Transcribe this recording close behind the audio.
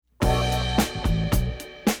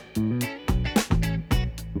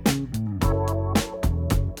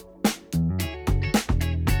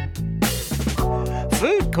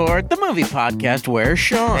Record, the movie podcast where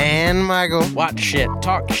Sean and Michael watch shit,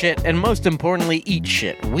 talk shit, and most importantly, eat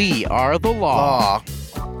shit. We are the law.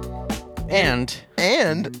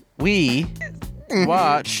 And we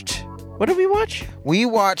watched... What did we watch? We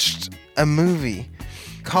watched a movie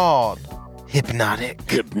called Hypnotic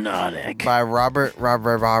by Robert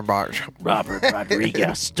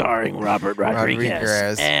Rodriguez, starring Robert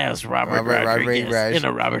Rodriguez as Robert Rodriguez in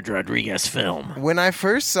a Robert Rodriguez film. When I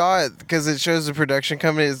first saw it, because it shows the production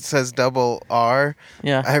company, it says double R.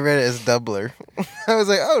 Yeah. I read it as Doubler. I was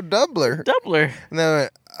like, oh, Doubler. And then I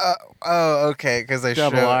went, oh, okay, because they show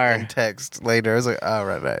it in text later. I was like, oh,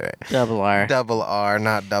 right. Double R. Double R,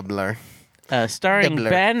 not Doubler. Starring Doubler.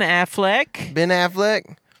 Ben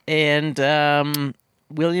Affleck. And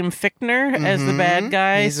William Fichtner as the bad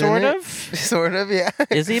guy, sort of. Sort of, yeah.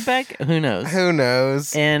 Is he a bad guy? Who knows? Who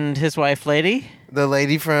knows? And his wife, lady. The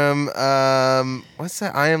lady from, what's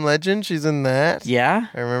that? I Am Legend? She's in that. Yeah?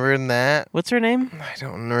 I remember in that. What's her name? I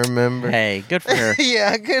don't remember. Hey, good for her.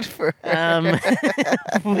 Yeah, good for her.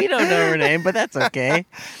 We don't know her name, but that's okay.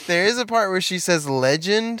 There is a part where she says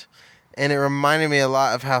legend, and it reminded me a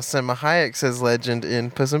lot of how Selma Hayek says legend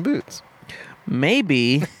in Puss in Boots.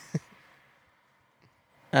 Maybe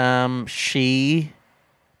she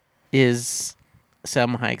is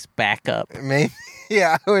Selma Hayek's backup. Maybe,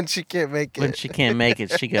 yeah, when she can't make it. When she can't make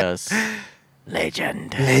it, she goes,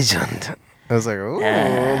 legend. I was like, ooh,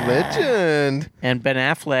 legend. And Ben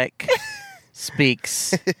Affleck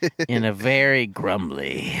speaks in a very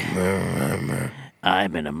grumbly,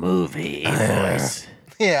 I'm in a movie voice.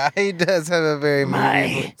 Yeah, he does have a very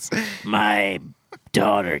movie voice. My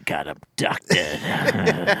daughter got abducted.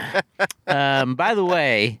 By the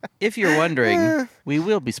way, if you're wondering, we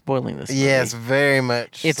will be spoiling this movie. Yes, very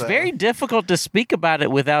much. It's very difficult to speak about it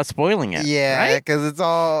without spoiling it. Yeah, because it's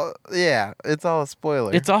all a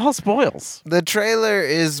spoiler. It's all spoils. The trailer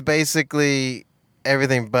is basically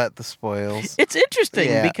everything but the spoils. It's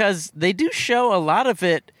interesting because they do show a lot of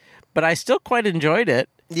it, but I still quite enjoyed it.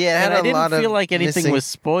 Yeah, and I didn't feel like anything was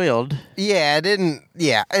spoiled. Yeah, it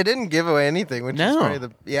didn't give away anything, which is probably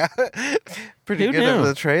pretty Who good knew? of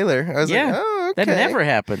the trailer. I was like, oh, okay. That never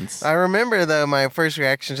happens. I remember, though, my first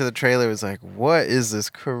reaction to the trailer was like, what is this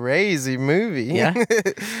crazy movie? Yeah.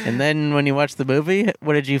 And then when you watched the movie,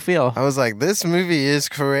 what did you feel? I was like, this movie is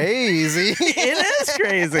crazy. It is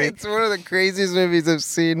crazy. It's one of the craziest movies I've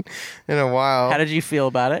seen in a while. How did you feel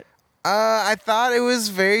about it? I thought it was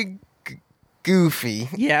very goofy.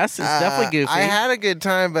 Yes, it's definitely goofy. I had a good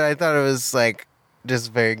time, but I thought it was like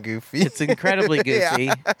just very goofy. It's incredibly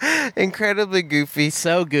goofy. Yeah. Incredibly goofy.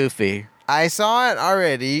 So goofy. I saw it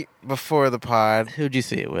already before the pod. Who'd you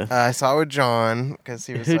see it with? I saw it with John because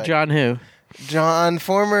he was John,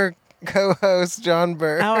 former co-host John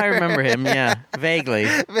Burr. Oh, I remember him. Yeah, vaguely.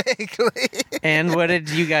 And what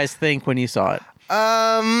did you guys think when you saw it?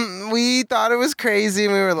 We thought it was crazy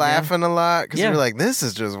and we were laughing a lot because we were like, this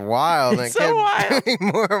is just wild. It's so wild. Doing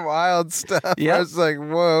more wild stuff. Yep. I was like,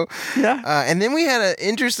 whoa. Yeah. And then we had an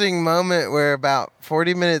interesting moment where about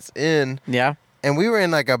 40 minutes in. Yeah. And we were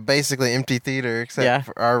in like a basically empty theater except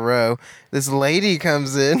for our row. This lady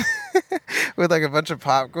comes in with like a bunch of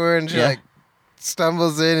popcorn. She like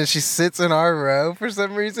stumbles in and she sits in our row for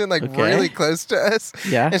some reason, like really close to us.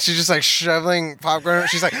 Yeah. And she's just like shoveling popcorn.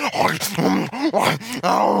 She's like, oh.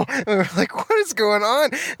 And we were like, what is going on?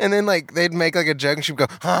 And then like they'd make like a joke and she'd go,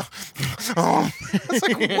 huh? Oh. I was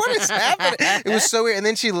like, what is happening? It was so weird. And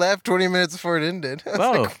then she left 20 minutes before it ended. I was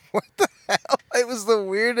like, what the hell? It was the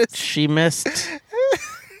weirdest. She missed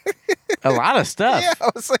a lot of stuff. Yeah, I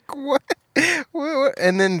was like, what?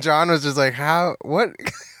 And then John was just like, what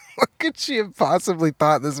could she have possibly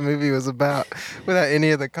thought this movie was about without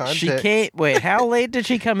any of the context? Wait, how late did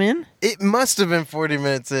she come in? It must have been 40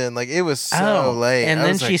 minutes in. Like, it was so late. And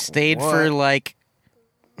then she stayed for like,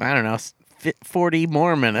 I don't know, 40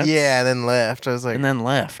 more minutes. Yeah, and then left. I was like... And then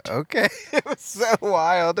left. Okay. It was so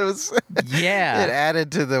wild. It was... Yeah. It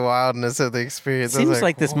added to the wildness of the experience. Seems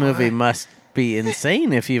like this movie must be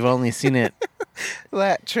insane if you've only seen it...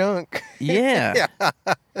 that chunk. Yeah.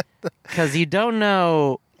 Because you don't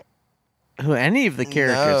know who any of the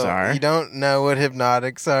characters are. You don't know what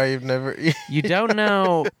hypnotics are. You've never... You don't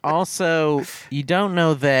know... Also, you don't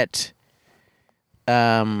know that...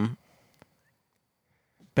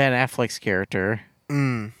 Ben Affleck's character,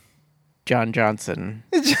 John Johnson.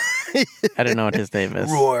 I don't know what his name is.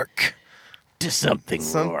 Rourke. Something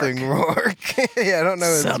Rourke. Yeah, I don't know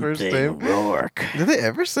his first name. Rourke. Did they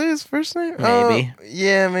ever say his first name? Maybe. Oh,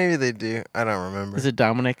 yeah, maybe they do. I don't remember. Is it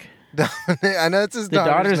Dominic? Dominic. I know it's his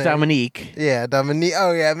daughter's name. Dominique. Yeah, Dominique.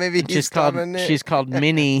 Oh, yeah, maybe he's Dominic. She's called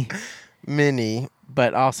Minnie. Minnie.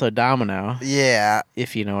 but also Domino. Yeah.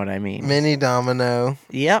 If you know what I mean. Mini Domino.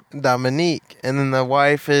 Yep. Dominique. And then the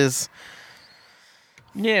wife is...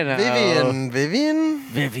 You know.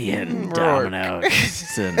 Vivian Domino.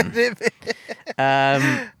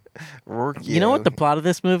 Rourke, you know what the plot of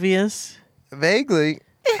this movie is? Vaguely.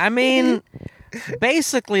 I mean,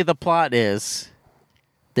 basically the plot is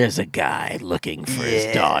there's a guy looking for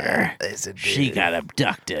his daughter. She got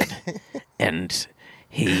abducted, and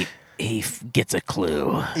he gets a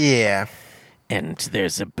clue. Yeah. And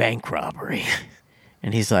there's a bank robbery,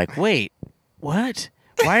 and he's like, "Wait, what?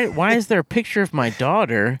 Why is there a picture of my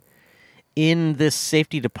daughter in this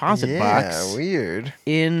safety deposit box? Yeah, weird.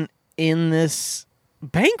 In this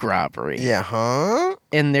bank robbery. Yeah, huh?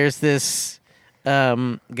 And there's this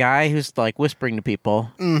guy who's like whispering to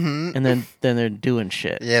people, and then they're doing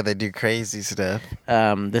shit. Yeah, they do crazy stuff.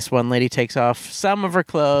 This one lady takes off some of her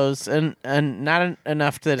clothes, and not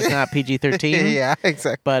enough that it's not PG-13. Yeah,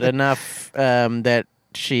 exactly. But enough that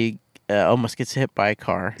she almost gets hit by a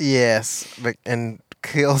car. Yes, and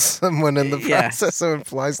kills someone in the process. Someone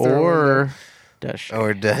flies through. Or does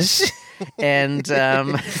she? And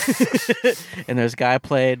and there's a guy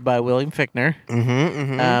played by William Fichtner,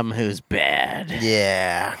 who's bad.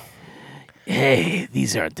 Yeah. Hey,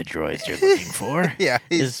 these aren't the droids you're looking for. Yeah,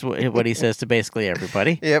 is what he says to basically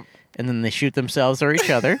everybody. Yep. And then they shoot themselves or each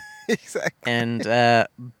other. Exactly. And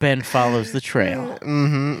Ben follows the trail.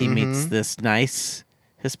 He meets this nice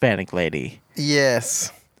Hispanic lady.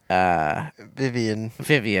 Yes. Vivian,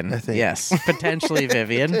 I think. Yes, potentially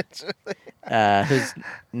Vivian, whose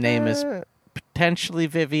name is potentially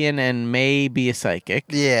Vivian and may be a psychic.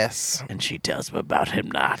 Yes, and she tells him about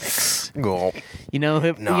hypnotics. Cool. You know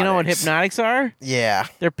what hypnotics are? Yeah,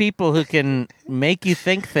 they're people who can make you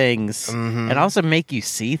think things and also make you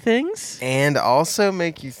see things and also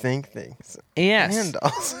make you think things. Yes,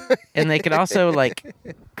 and they can also like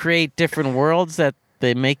create different worlds that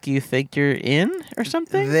they make you think you're in or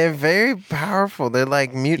something? They're very powerful. They're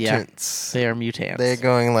like mutants. Yeah, they are mutants. They're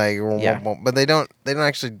going like, but they don't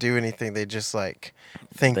actually do anything. They just like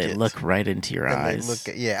think They look right into your eyes.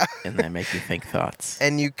 And they make you think thoughts.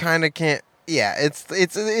 And you kind of can't. Yeah,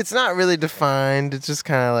 it's not really defined. It's just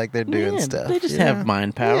kind of like they're doing stuff. They just have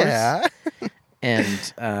mind powers. Yeah.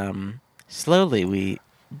 And slowly we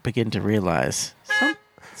begin to realize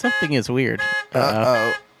something is weird.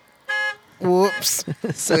 Uh-oh. Whoops.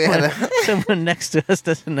 Someone next to us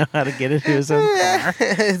doesn't know how to get into his own car.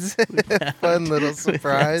 It's a fun little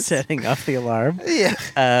surprise. Setting off the alarm. Yeah.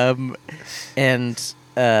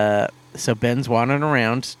 So Ben's wandering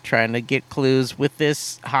around trying to get clues with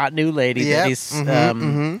this hot new lady that he's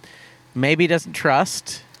maybe doesn't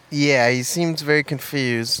trust. Yeah, he seems very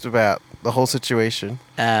confused about the whole situation.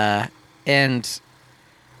 And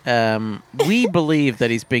we believe that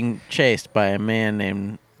he's being chased by a man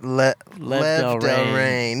named Lev Del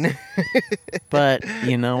Rey. But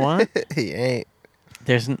you know what? He ain't.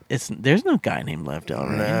 There's no guy named Lev Del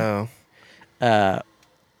Rey. No.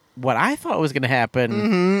 What I thought was going to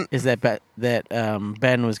happen is that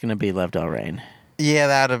Ben was going to be Lev Del Rey. Yeah,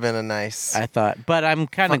 that would have been a nice. I thought, but I'm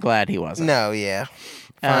kind of glad he wasn't. No, yeah.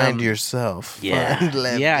 Find yourself. Yeah, Find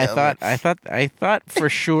Lev yeah. Del I thought for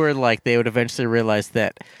sure like they would eventually realize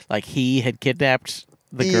that like he had kidnapped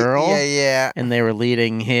the girl. Yeah. And they were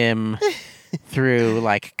leading him through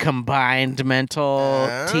like combined mental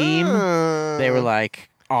team. They were like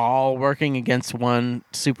all working against one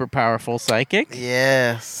super powerful psychic.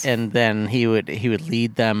 Yes. And then he would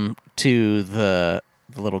lead them to the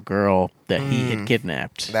little girl that he had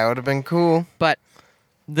kidnapped. That would have been cool. But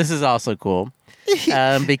this is also cool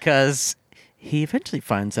because he eventually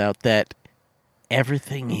finds out that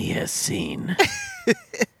everything he has seen,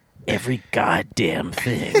 every goddamn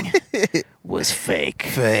thing, was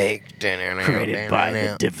fake. Created by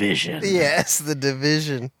the Division. Yes, the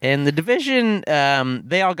Division. And the Division,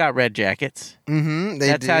 they all got red jackets.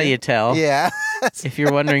 That's how you tell. Yeah. If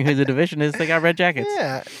you're wondering who the Division is, they got red jackets.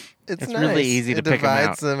 Yeah. It's nice. Really easy to pick them out. It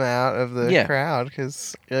divides them out of the crowd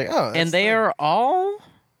because you're like, oh. And they are all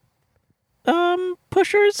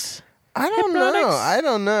pushers? I don't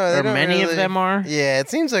know. Or many of them are? Yeah, it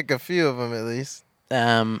seems like a few of them at least.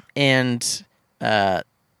 And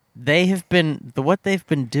they have been what they've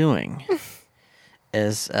been doing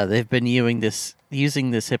is they've been using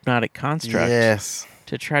this hypnotic construct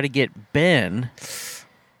to try to get Ben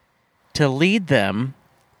to lead them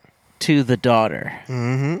to the daughter,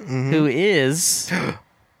 who is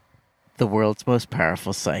the world's most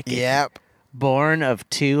powerful psychic. Yep. Born of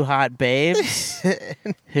two hot babes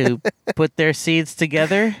who put their seeds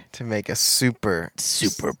together to make a super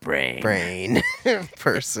brain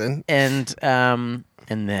person. And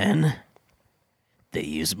then they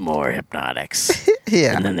use more hypnotics.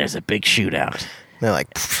 Yeah. And then there's a big shootout. They're like...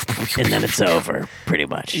 And then it's over, pretty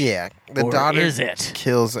much. Yeah. The or daughter is it?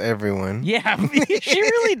 kills everyone. Yeah, she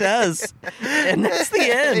really does. And that's the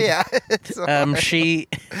end. Yeah.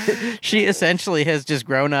 She essentially has just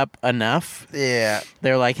grown up enough. Yeah.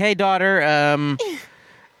 They're like, hey, daughter,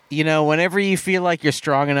 whenever you feel like you're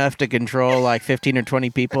strong enough to control like 15 or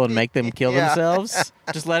 20 people and make them kill themselves,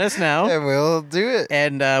 just let us know. And we'll do it.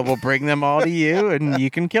 And we'll bring them all to you and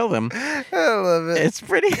you can kill them. I love it. It's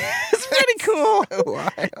pretty cool. So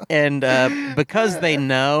wild. And because they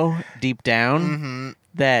know deep down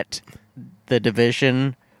that the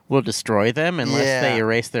division will destroy them unless they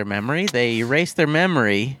erase their memory, they erase their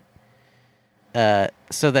memory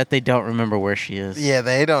so that they don't remember where she is. Yeah,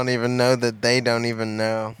 they don't even know that they don't even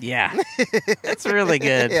know. Yeah. That's really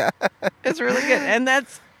good. Yeah. It's really good. And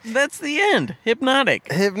that's the end.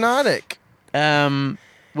 Hypnotic.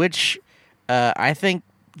 Which I think,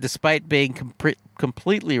 despite being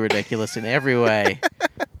completely ridiculous in every way,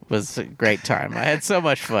 was a great time. I had so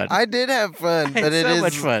much fun. I did have fun, but it is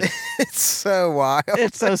much fun. It's so wild.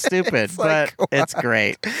 It's so stupid, but it's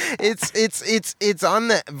great. It's on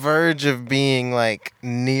the verge of being like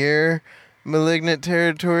near malignant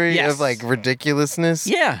territory of like ridiculousness.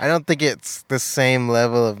 Yeah. I don't think it's the same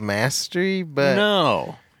level of mastery, but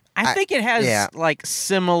no. I think it has like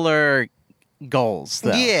similar goals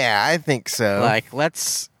though. Yeah, I think so. Like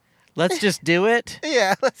let's just do it.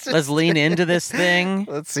 Yeah, let's lean into this thing.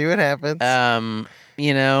 Let's see what happens.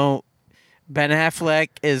 Ben Affleck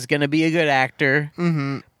is going to be a good actor,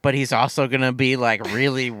 but he's also going to be like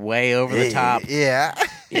really way over the top. Yeah.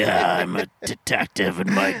 Yeah, I'm a detective and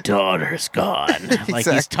my daughter's gone. Like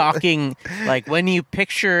he's talking like when you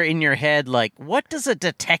picture in your head, like, what does a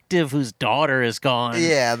detective whose daughter is gone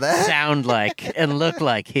sound like and look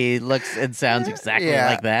like? He looks and sounds exactly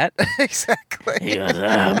like that. Exactly. He goes,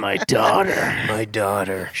 my daughter. My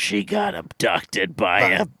daughter. She got abducted by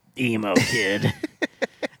a emo kid.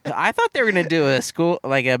 I thought they were going to do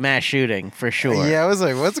a mass shooting for sure. Yeah, I was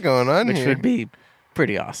like, what's going on here? Which would be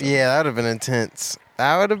pretty awesome. Yeah, that would have been intense.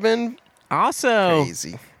 That would have been also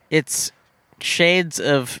crazy. It's shades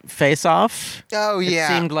of Face Off. Oh, yeah.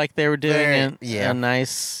 It seemed like they were doing a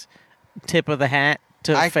nice tip of the hat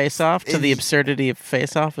to Face Off, to the absurdity of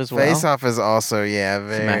Face Off as well. Face Off is also,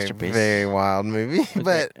 very, masterpiece. Very wild movie.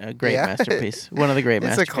 But a great masterpiece. One of the great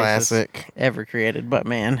masterpieces. It's a classic. Ever created, but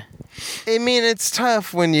man. I mean, it's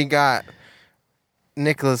tough when you got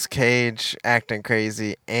Nicolas Cage acting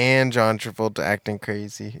crazy and John Travolta acting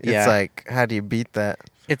crazy. It's like, how do you beat that?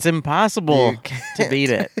 It's impossible to beat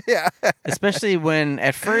it. Yeah. Especially when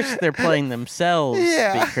at first they're playing themselves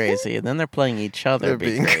be crazy, and then they're playing each other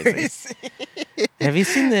be crazy. Have you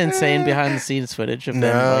seen the insane behind the scenes footage of them?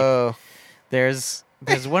 No. Like, there's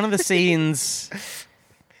one of the scenes.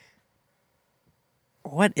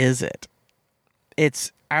 What is it?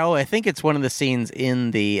 I think it's one of the scenes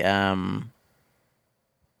in the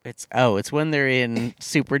it's when they're in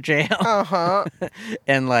super jail.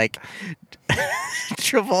 And like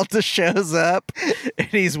Travolta shows up and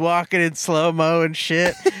he's walking in slow-mo and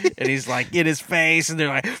shit, and he's like in his face, and they're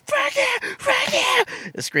like, fuck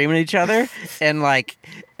you, screaming at each other, and like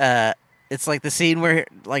it's like the scene where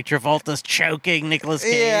like Travolta's choking Nicolas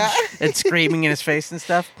Cage and screaming in his face and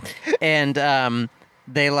stuff, and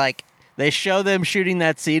they show them shooting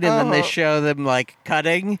that scene, and then they show them like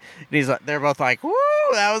cutting, and they're both like, woo,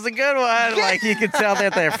 that was a good one. Like you can tell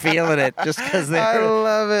that they're feeling it just because I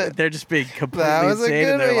love it. They're just being completely insane,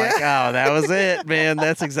 and they're like, oh, that was it, man.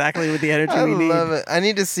 That's exactly what the energy we need. I love it. I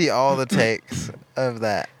need to see all the takes of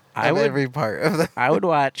that. Every part of that. I would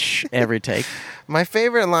watch every take. My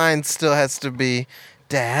favorite line still has to be,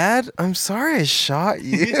 Dad, I'm sorry I shot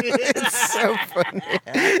you. It's so funny.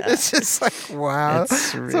 It's just like, wow.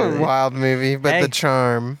 It's a wild movie, but the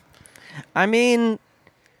charm. I mean,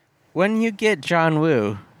 when you get John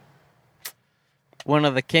Woo, one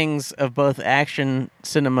of the kings of both action,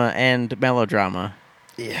 cinema, and melodrama,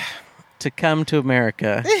 to come to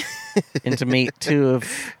America and to meet two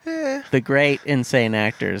of the great insane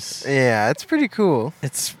actors. Yeah, it's pretty cool.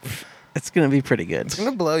 It's going to be pretty good. It's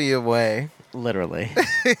going to blow you away. Literally.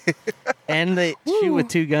 And they shoot with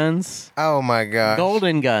two guns. Oh my gosh.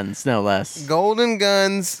 Golden guns, no less. Golden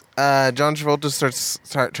guns. John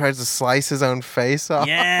Travolta tries to slice his own face off.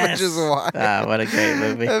 Yes. Which is wild. What a great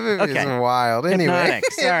movie. That movie is wild. Anyway.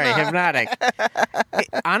 Hypnotic.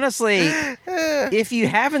 Honestly, if you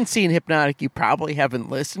haven't seen Hypnotic, you probably haven't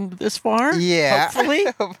listened this far. Yeah. Hopefully.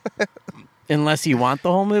 Unless you want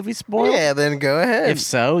the whole movie spoiled. Yeah, then go ahead. If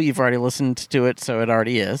so, you've already listened to it, so it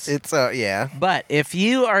already is. It's yeah. But if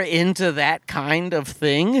you are into that kind of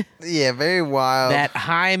thing, yeah, very wild. That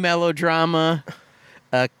high melodrama,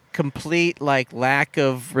 a complete lack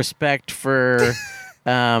of respect for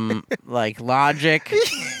logic.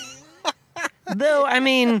 Though, I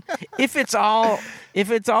mean, if it's all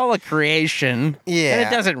a creation, then it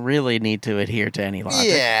doesn't really need to adhere to any logic.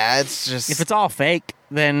 Yeah, it's just... If it's all fake,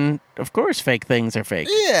 then, of course, fake things are fake.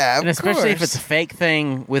 Yeah, and especially if it's a fake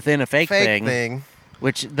thing within a fake thing.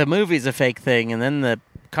 Which the movie's a fake thing, and then the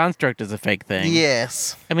construct is a fake thing.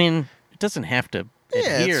 Yes. I mean, it doesn't have to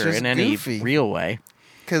adhere in any real way.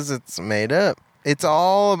 Because it's made up. It's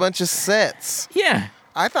all a bunch of sets. Yeah.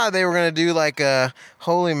 I thought they were going to do a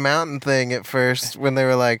Holy Mountain thing at first when they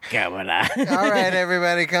were like, come on out. All right,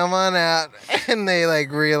 everybody, come on out. And they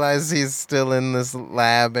realize he's still in this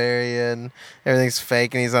lab area and everything's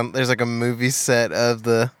fake and there's a movie set of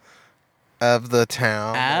the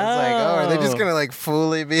town. Are they just going to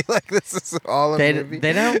fully be this is all a movie?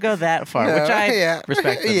 They don't go that far, which I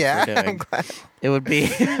respect them for doing. I'm glad. It would be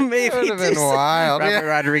maybe it would have been wild. Robert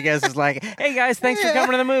Rodriguez is like, hey guys, thanks for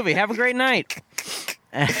coming to the movie. Have a great night.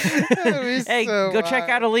 Hey, go check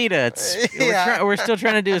out Alita. We're still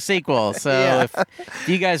trying to do a sequel, so if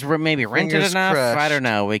you guys were maybe rented enough, I don't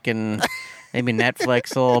know. We can maybe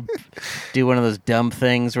Netflix will do one of those dumb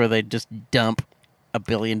things where they just dump $1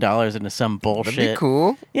 billion into some bullshit. That'd be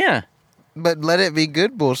cool. Yeah, but let it be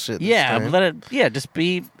good bullshit. Yeah, let it. Yeah, just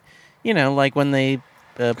be, like when they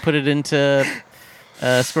put it into a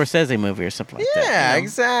Scorsese movie or something like that. Yeah,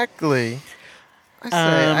 exactly.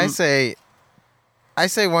 I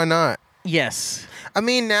say, why not? Yes. I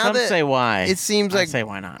mean, now Some say why. It seems say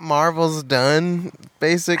why not. Marvel's done,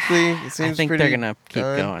 basically. It seems I think they're going to keep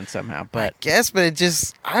going somehow. But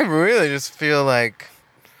I really just feel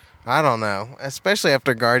I don't know. Especially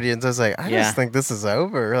after Guardians, I was like, I just think this is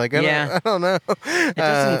over. I don't know. It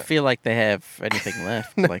doesn't feel like they have anything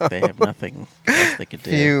left. No. Like they have nothing else they could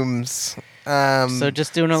do. Fumes. So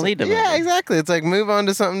just do an Alita movie. Yeah, exactly. It's move on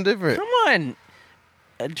to something different. Come on.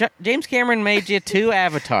 James Cameron made you 2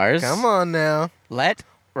 avatars. Come on now. Let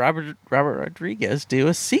Robert Rodriguez do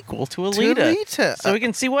a sequel to Alita. So we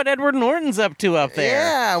can see what Edward Norton's up to up there.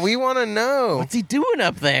 Yeah, we want to know. What's he doing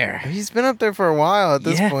up there? He's been up there for a while at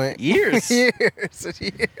this point. Years. years and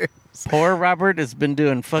years. Poor Robert has been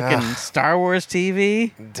doing fucking Star Wars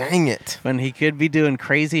TV. Dang it. When he could be doing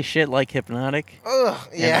crazy shit like Hypnotic.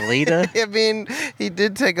 And Alita. I mean, he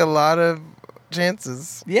did take a lot of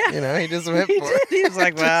chances. Yeah. He just went for it. He was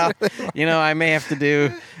like, well, I may have to do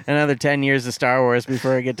another 10 years of Star Wars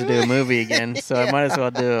before I get to do a movie again. So I might as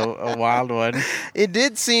well do a wild one. It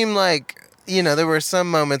did seem like, there were some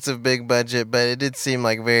moments of big budget, but it did seem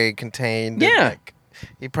very contained. Yeah.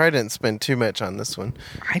 He probably didn't spend too much on this one.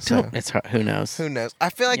 I don't. It's who knows? Who knows? I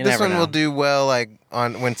feel like this one will do well,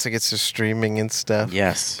 on once it gets to streaming and stuff.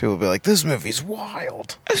 Yes. People will be like, this movie's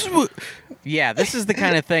wild. Yeah, this is the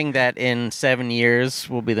kind of thing that in 7 years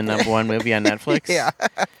will be the #1 movie on Netflix. Yeah,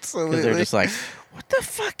 absolutely. Because they're just like, what the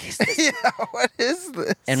fuck is this? Yeah, what is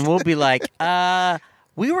this? And we'll be like,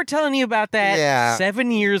 we were telling you about that 7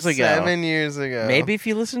 years ago. 7 years ago. Maybe if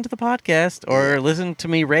you listen to the podcast or listen to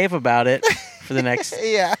me rave about it for the next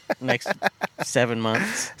next 7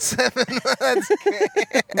 months. 7 months.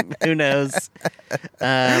 Who knows?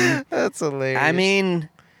 That's hilarious. I mean,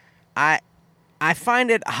 I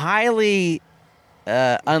find it highly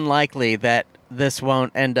unlikely that this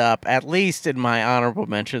won't end up, at least in my honorable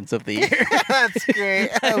mentions of the year. That's great.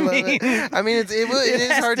 I love it. I mean, it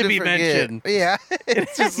is hard to be forget. Mentioned. Yeah,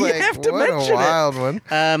 it's just you have to what mention a wild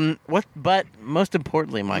one. But most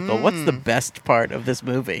importantly, Michael, what's the best part of this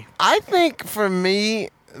movie? I think for me,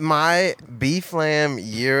 my beef lamb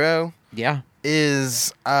gyro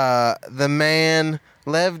is the man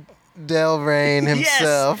Lev Del Rain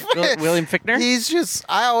himself. Yes. William Fichtner. He's just,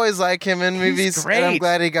 I always like him in movies. Great. And I'm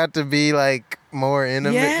glad he got to be more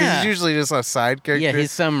intimate. Because he's usually just a side character. Yeah,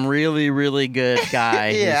 he's some really, really good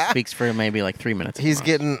guy who speaks for maybe 3 minutes. He's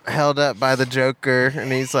getting held up by the Joker,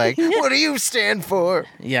 and he's like, what do you stand for?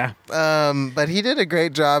 Yeah. But he did a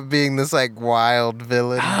great job being this wild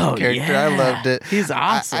villain character. Yeah. I loved it. He's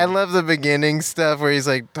awesome. I love the beginning stuff where he's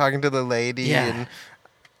talking to the lady and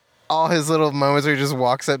all his little moments where he just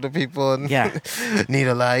walks up to people and need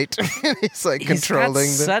a light. And he's controlling them.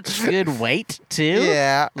 He's got such good weight too.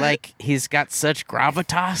 Yeah. He's got such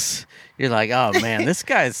gravitas. You're like, oh man, this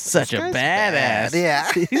guy's such a badass. Bad.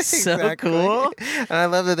 Yeah, he's so cool. And I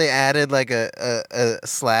love that they added like a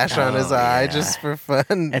slash on his eye just for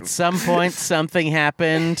fun. At some point, something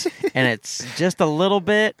happened, and it's just a little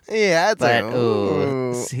bit. Yeah, it's but like,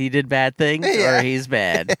 ooh, he did bad things, or he's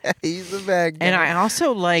bad. He's a bad guy. And I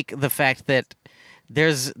also like the fact that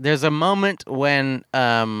there's a moment when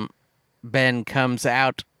Ben comes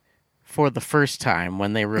out for the first time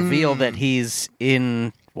when they reveal that he's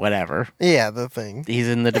in whatever. Yeah, the thing. He's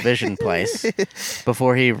in the division place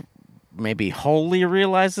before he maybe wholly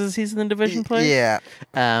realizes he's in the division place. Yeah.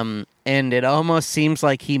 And it almost seems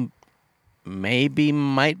like he maybe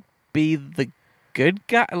might be the good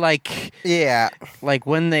guy. Like, yeah. Like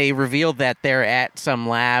when they reveal that they're at some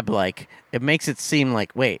lab, like it makes it seem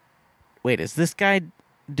like, wait, is this guy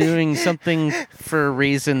doing something for a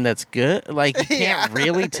reason that's good? Like, you can't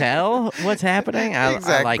really tell what's happening.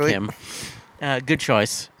 I like him. Good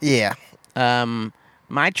choice. Yeah.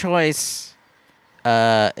 My choice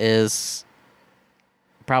is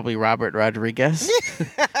probably Robert Rodriguez,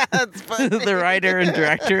 That's funny. the writer and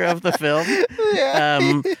director of the film.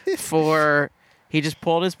 Yeah. He just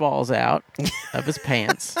pulled his balls out of his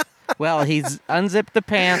pants. Well, he's unzipped the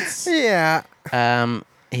pants. Yeah.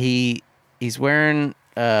 He's wearing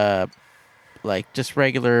like just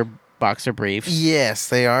regular boxer briefs. Yes,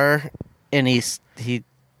 they are. And he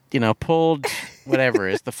pulled whatever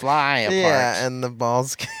is the fly apart. Yeah, and the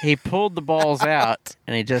balls. He pulled the balls out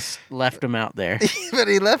and he just left them out there. But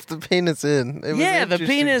he left the penis in. It was an the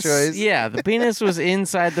penis. choice. Yeah, the penis was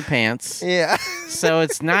inside the pants. Yeah. So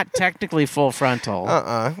it's not technically full frontal.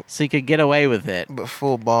 So you could get away with it. But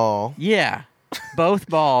full ball. Yeah. Both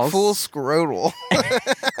balls. Full scrotal.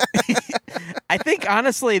 I think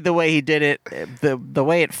honestly the way he did it, the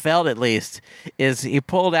way it felt at least, is he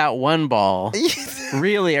pulled out one ball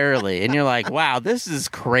really early, and you're like, wow, this is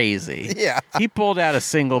crazy. Yeah. He pulled out a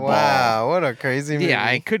single ball. Wow, what a crazy movie. Yeah,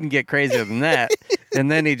 I couldn't get crazier than that. And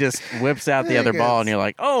then he just whips out the other ball, and you're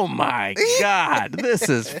like, oh my God, this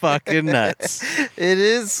is fucking nuts. It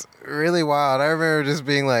is really wild. I remember just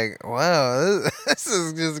being like, wow, this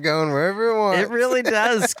is just going wherever it wants. It really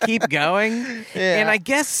does keep going. Yeah. And I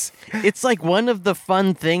guess it's like one of the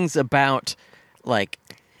fun things about, like,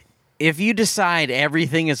 if you decide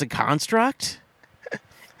everything is a construct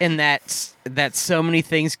and that so many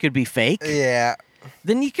things could be fake, yeah,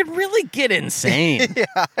 then you can really get insane.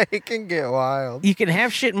 Yeah, it can get wild. You can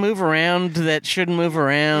have shit move around that shouldn't move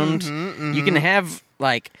around. You can have,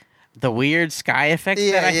 like, the weird sky effects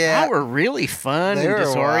that I thought were really fun and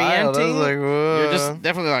disorienting. Wild. I was like, whoa. You're just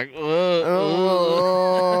definitely like,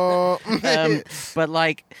 whoa. But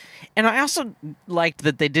like, and I also liked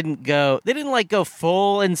that they didn't go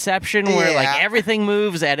full Inception where like everything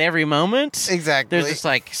moves at every moment. Exactly. There's just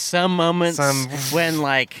like some moments when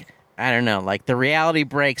like, I don't know, like the reality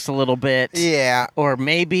breaks a little bit. Yeah. Or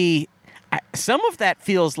maybe some of that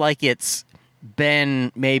feels like it's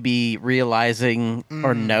Ben maybe realizing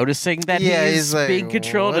or noticing that he's like, being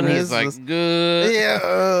controlled, and he's like, good. Yeah.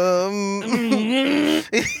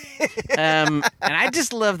 And I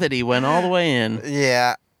just love that he went all the way in.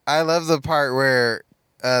 Yeah. I love the part where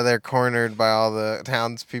they're cornered by all the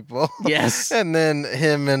townspeople. Yes. And then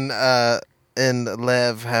him and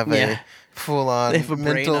Lev have a full-on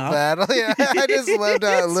mental battle. Yeah, I just loved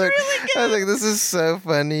how it looked. Really, I was like, this is so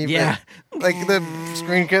funny. Yeah. But, like, the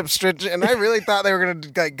screen kept stretching, and I really thought they were going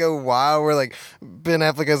to like go wild, where, like, Ben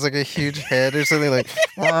Affleck has, like, a huge head or something, like,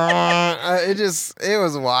 it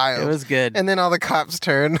was wild. It was good. And then all the cops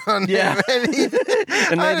turned on him. And they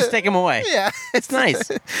just take him away. Yeah. It's nice.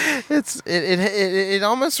 It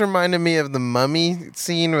almost reminded me of the Mummy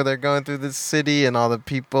scene where they're going through the city and all the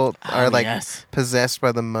people are, like, possessed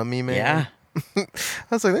by the Mummy Man. Yeah. I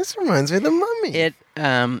was like, this reminds me of the Mummy.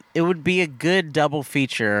 It would be a good double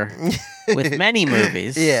feature with many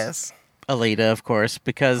movies. Yes. Alita, of course,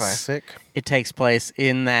 because classic. It takes place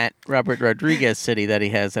in that Robert Rodriguez city that he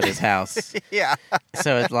has at his house. Yeah.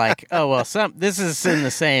 So it's like, oh, well, this is in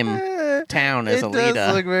the same town as Alita. It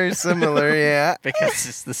does look very similar, yeah. Because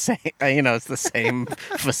it's the same, it's the same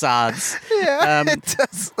facades. Yeah, it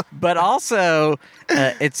does. But also,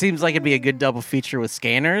 it seems like it'd be a good double feature with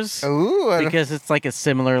Scanners. Ooh. Because it's like a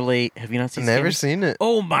similarly... Have you not seen Never Scanners? seen it.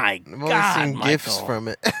 Oh, my God, I've only seen Michael. GIFs from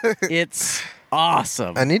it. It's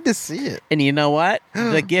awesome. I need to see it. And you know what?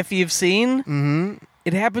 The GIF you've seen,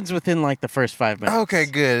 it happens within like the first 5 minutes. Okay,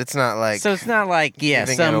 good. It's not like... So it's not like,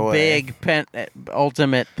 some big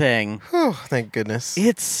ultimate thing. Whew, thank goodness.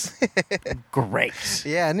 It's great.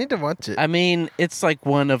 Yeah, I need to watch it. I mean, it's like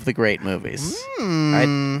one of the great movies.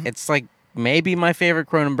 It's like maybe my favorite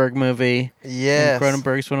Cronenberg movie. Yes.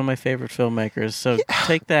 Cronenberg's one of my favorite filmmakers. So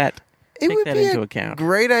take that take that into account.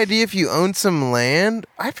 Great idea if you own some land.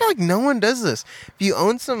 I feel like no one does this. If you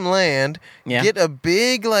own some land, get a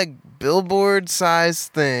big like billboard size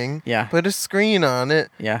thing. Yeah. Put a screen on it.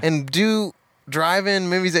 Yeah. And do drive-in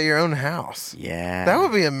movies at your own house. Yeah. That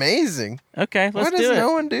would be amazing. Okay, let's do it. Why does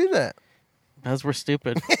no one do that? Because we're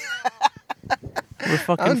stupid. We're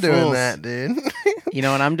fucking I'm doing fools. that, dude. You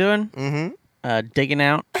know what I'm doing? Mm-hmm. Digging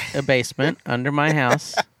out a basement under my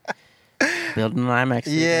house. Building an IMAX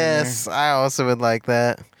theater. Yes, I also would like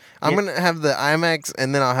that. I'm going to have the IMAX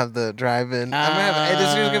and then I'll have the drive-in. This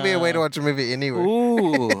is going to be a way to watch a movie anywhere.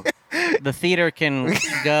 Ooh. The theater can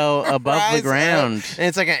go above the ground. And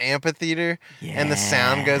it's like an amphitheater. Yeah. And the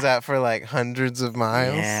sound goes out for like hundreds of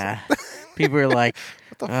miles. Yeah. People are like,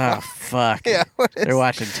 oh, fuck. Yeah, they're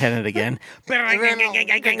watching Tenet again.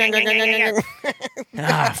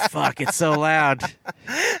 Ah, fuck, it's so loud.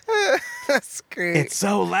 That's great. It's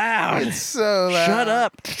so loud. It's so loud. Shut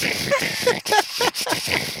up.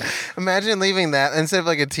 Imagine leaving that instead of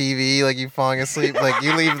like a TV, like you falling asleep, like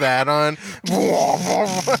you leave that on.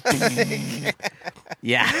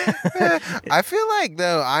 Yeah. I feel like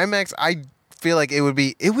though IMAX, I feel like it would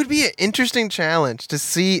be an interesting challenge to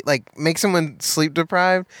see, like, make someone sleep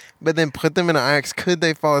deprived, but then put them in an IMAX. Could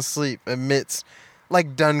they fall asleep amidst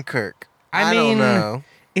like Dunkirk? I don't know.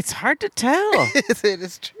 It's hard to tell. It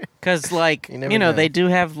is true. Because, like, you know, they do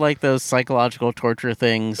have, like, those psychological torture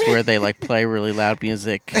things where they, like, play really loud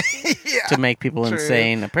music to make people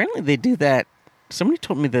insane. Apparently they do that. Somebody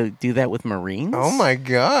told me they do that with Marines. Oh, my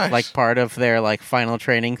gosh. Like, part of their, like, final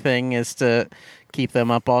training thing is to keep them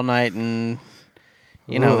up all night. And,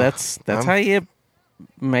 you know, that's how you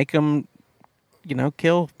make them, you know,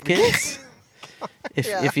 kill kids.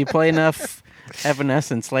 If you play enough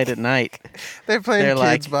Evanescence late at night. They're playing Kids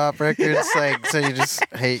like, Bop records, like, so you just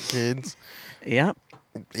hate kids. Yep.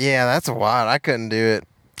 Yeah, that's wild. I couldn't do it.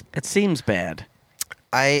 It seems bad.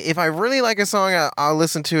 If I really like a song, I'll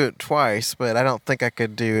listen to it twice, but I don't think I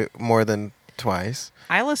could do it more than twice.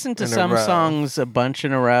 I listen to some songs a bunch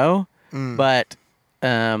in a row, but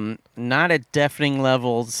not at deafening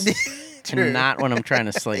levels. And not when I'm trying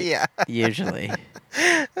to sleep. Yeah. Usually.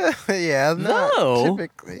 Yeah, not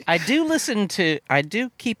typically. I do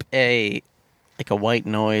keep a white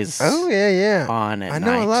noise. Oh yeah. On at I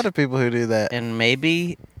know night. a lot of people who do that. And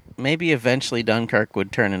maybe eventually Dunkirk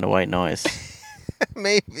would turn into white noise.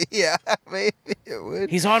 Maybe it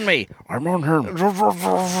would. He's on me. I'm on him.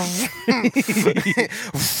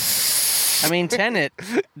 I mean, Tenet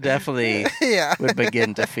definitely would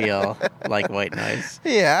begin to feel like white noise.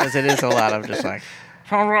 Yeah. Because it is a lot of just like...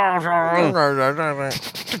 Yeah,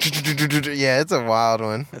 it's a wild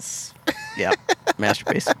one.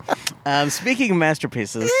 Masterpiece. Speaking of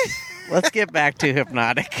masterpieces, let's get back to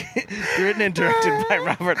Hypnotic. Written and directed by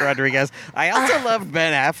Robert Rodriguez. I also loved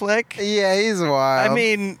Ben Affleck. Yeah, he's wild. I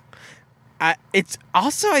mean, it's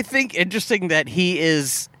also, I think, interesting that he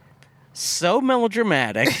is so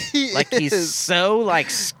melodramatic. He's so, like,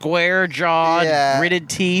 square-jawed, gritted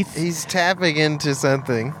teeth. He's tapping into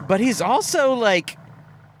something. But he's also, like,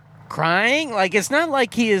 crying. Like, it's not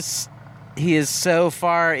like he is so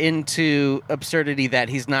far into absurdity that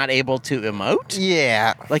he's not able to emote.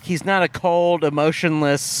 Yeah. Like, he's not a cold,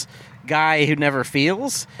 emotionless guy who never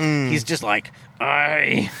feels. He's just like,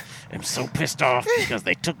 I am so pissed off because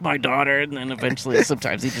they took my daughter, and then eventually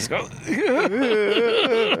sometimes he just goes...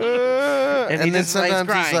 and then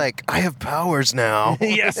sometimes he's like, I have powers now.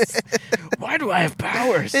 Yes. Why do I have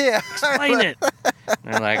powers? Yeah. Explain it.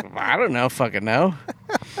 And they're like, I don't know, fucking know.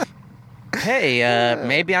 Hey,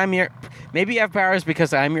 maybe you have powers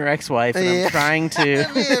because I'm your ex-wife and I'm trying to...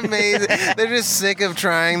 That'd be amazing. They're just sick of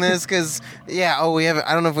trying this because, we have...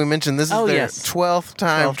 I don't know if we mentioned, this is their 12th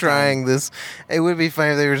time trying this. It would be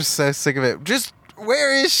funny if they were just so sick of it. Just,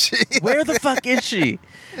 where is she? Where the fuck is she?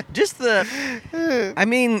 Just I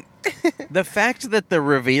mean, the fact that the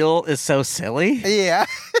reveal is so silly. Yeah.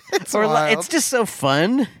 It's just so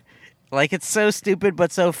fun. Like, it's so stupid,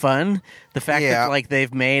 but so fun. The fact that, like,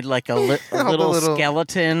 they've made, like, a little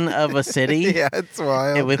skeleton of a city. Yeah, it's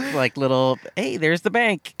wild. With, like, little, hey, there's the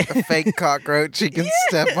bank. A fake cockroach you can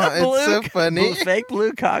step on. It's so funny. Fake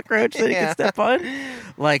blue cockroach that you can step on.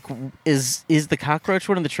 Like, is the cockroach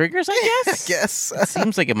one of the triggers, I guess? I guess. It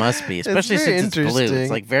seems like it must be, especially since it's blue.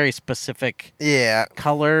 It's, like, very specific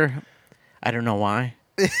color. I don't know why.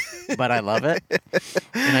 But I love it.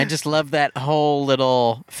 And I just love that whole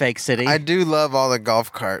little fake city. I do love all the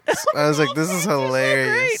golf carts. I was like, this is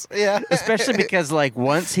hilarious. So yeah. Especially because, like,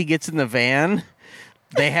 once he gets in the van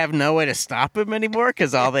they have no way to stop him anymore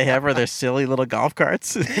because all they have are their silly little golf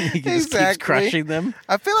carts. He just keeps crushing them.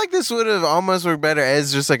 I feel like this would have almost worked better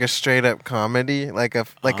as just like a straight up comedy, like a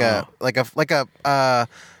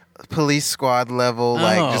Police Squad level,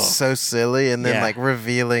 like just so silly, and then like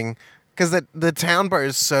revealing. Because the town part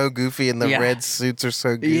is so goofy and the red suits are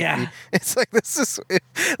so goofy. Yeah. It's like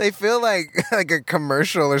they feel like a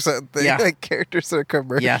commercial or something. Yeah. Like characters are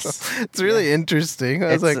commercial. Yes. It's really interesting.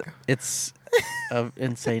 It's an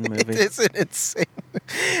insane movie. It's an insane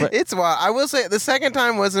movie. It's wild. I will say the second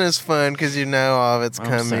time wasn't as fun because you know all of it's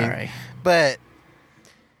coming. Sorry. But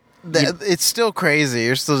it's still crazy.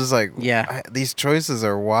 You're still just like, these choices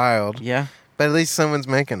are wild. Yeah. But at least someone's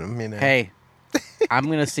making them, you know. Hey. I'm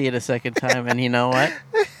going to see it a second time, and you know what?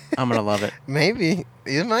 I'm going to love it. Maybe.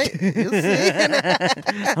 You might. You'll see.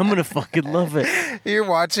 I'm going to fucking love it. You're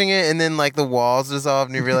watching it, and then, like, the walls dissolve,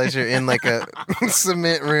 and you realize you're in, like, a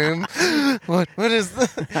cement room. What is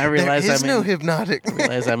the... I realize there is no hypnotic. I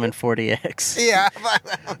realize I'm in 40X. Yeah.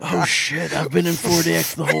 Oh, shit. I've been in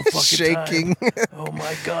 40X the whole fucking Shaking. time. Oh,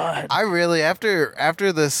 my God. I really, after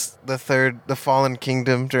the Fallen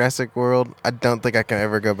Kingdom, Jurassic World, I don't think I can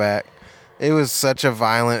ever go back. It was such a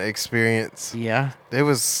violent experience. Yeah. It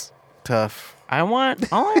was tough. All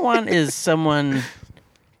I want is someone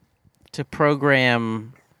to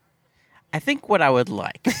program. I think what I would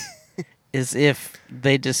like is if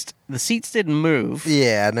the seats didn't move.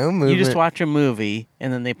 Yeah, no movement. You just watch a movie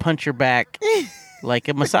and then they punch your back like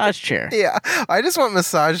a massage chair. Yeah. I just want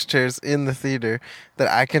massage chairs in the theater that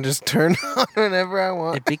I can just turn on whenever I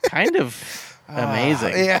want. It'd be kind of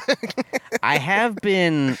amazing. Yeah. I have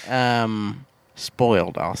been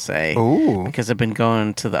spoiled, I'll say. Ooh. Because I've been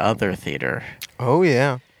going to the other theater. Oh,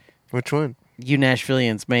 yeah. Which one? You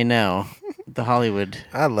Nashvillians may know. The Hollywood.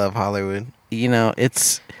 I love Hollywood. You know,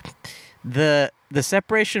 it's... The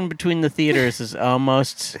separation between the theaters is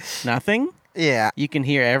almost nothing. Yeah. You can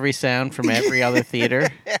hear every sound from every other theater.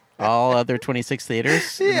 All other 26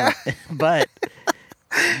 theaters. Yeah. But...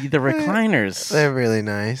 The recliners, they're really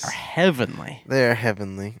nice. Are heavenly. They're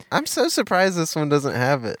heavenly. I'm so surprised this one doesn't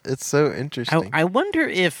have it. It's so interesting. I wonder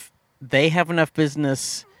if they have enough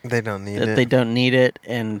business. They don't need it. They don't need it,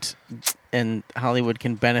 and Hollywood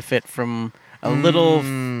can benefit from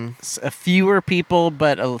a fewer people,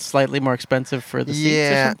 but a slightly more expensive for the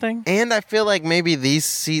seats or something. And I feel like maybe these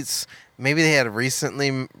seats. Maybe they had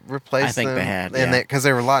recently replaced them. I think they had, because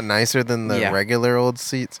they were a lot nicer than the regular old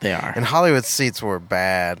seats. They are. And Hollywood seats were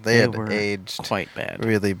bad. They had aged quite bad.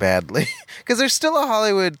 Really badly. Because there's still a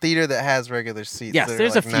Hollywood theater that has regular seats. Yes,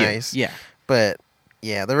 there's a few. Nice. Yeah. But,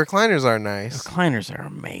 yeah, the recliners are nice. The recliners are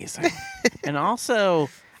amazing. And also,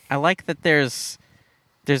 I like that there's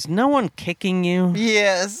no one kicking you.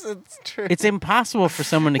 Yes, it's true. It's impossible for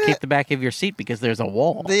someone to kick the back of your seat because there's a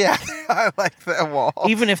wall. Yeah, I like that wall.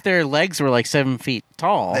 Even if their legs were like 7 feet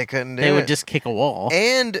tall, they couldn't do it. They would it. just kick a wall.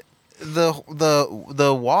 And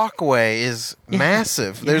the walkway is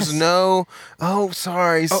massive. There's no. Oh,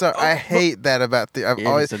 sorry. I hate that about the.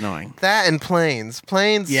 It's annoying. That and planes.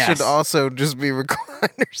 Planes should also just be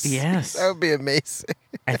recliners. Yes, that would be amazing.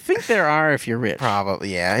 I think there are if you're rich.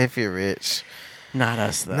 Probably, yeah. If you're rich. Not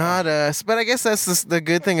us, though. Not us. But I guess that's the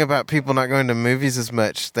good thing about people not going to movies as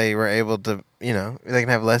much. They were able to, they can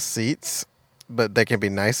have less seats, but they can be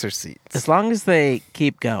nicer seats. As long as they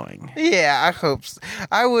keep going. Yeah, I hope so.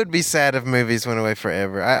 I would be sad if movies went away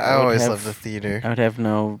forever. I always loved the theater. I would have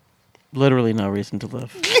literally no reason to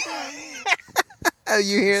live.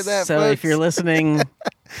 You hear that, So folks? If you're listening...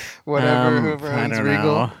 whoever owns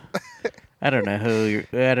Regal. I don't know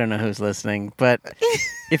who's listening, but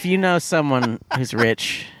if you know someone who's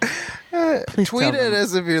rich, please tweet at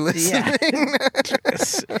us if you're listening.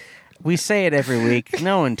 Yeah. We say it every week.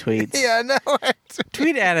 No one tweets. Yeah, no one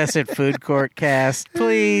tweet at us at Food Court Cast,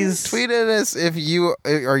 please. Tweet at us if you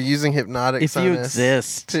are using hypnotics. If you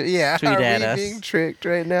exist, tweet at us. Are we being tricked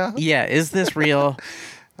right now? Yeah, is this real?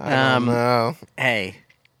 I don't know. Hey,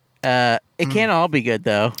 it can't all be good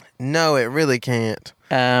though. No, it really can't.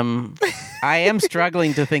 I am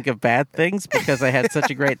struggling to think of bad things because I had such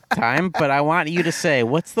a great time, but I want you to say,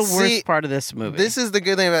 what's the worst part of this movie? This is the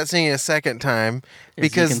good thing about seeing it a second time.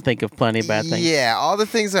 Because you can think of plenty of bad things. Yeah, all the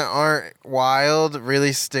things that aren't wild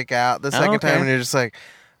really stick out the second time, and you're just like,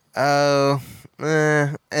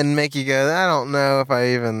 and make you go, I don't know if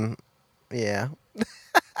I even,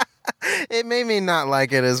 It made me not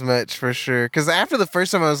like it as much, for sure. Because after the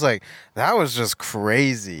first time, I was like, that was just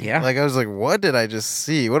crazy. Yeah. Like, I was like, what did I just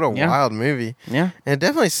see? What a wild movie. Yeah. And it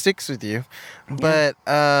definitely sticks with you. But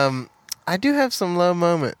I do have some low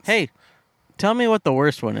moments. Hey, Tell me what the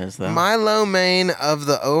worst one is, though. My low main of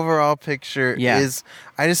the overall picture is,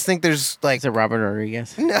 I just think there's like... Is it Robert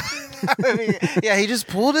Rodriguez? No. I mean, yeah, he just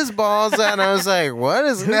pulled his balls out, and I was like, what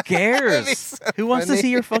is Who that? cares? So Who wants to funny.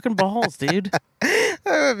 see your fucking balls, dude? That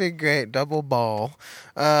would be great. Double ball.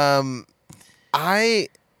 There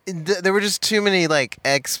were just too many, like,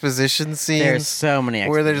 exposition scenes. There's so many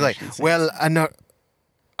where they're like, scenes. well, I know...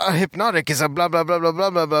 A hypnotic is a blah blah blah blah blah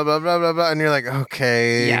blah blah blah blah blah blah, and you're like,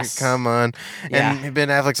 okay, Yes. come on. Yeah. And Ben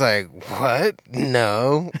Affleck's like, what?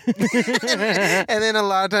 No. And then a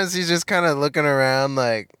lot of times he's just kind of looking around,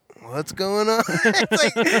 like, what's going on? It's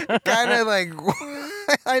like kind of like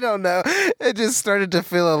I don't know. It just started to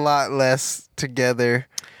feel a lot less together.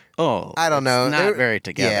 Oh, I don't know. Not very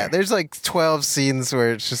together. Yeah, there's like 12 scenes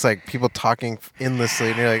where it's just like people talking endlessly,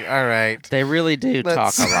 and you're like, all right. They really do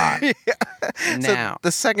talk a lot. Yeah. Now, So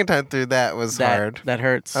the second time through that was hard. That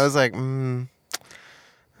hurts. I was like,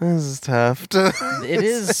 this is tough. It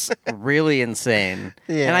is really insane.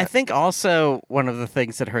 Yeah. And I think also one of the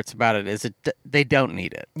things that hurts about it is they don't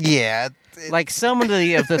need it. Yeah. Like so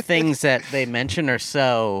many of the things that they mention are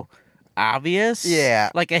so obvious. Yeah.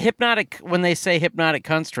 Like when they say hypnotic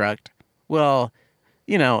construct, well,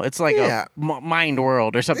 you know, it's like a mind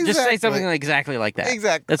world or something. Just say something exactly like that.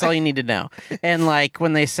 Exactly. That's all you need to know. And like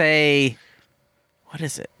when they say, what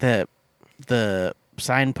is it? The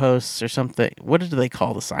signposts or something. What do they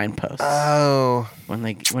call the signposts? Oh. When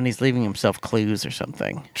he's leaving himself clues or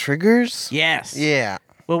something. Triggers? Yes. Yeah.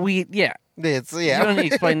 Well, You don't need to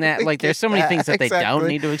explain that. Like, there's so many things that they don't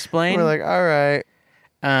need to explain. We're like, all right.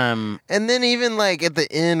 And then even like at the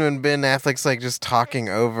end when Ben Affleck's like just talking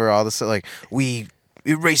over all this, like, we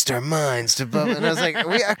erased our minds to blah, and I was like,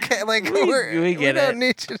 we get don't it.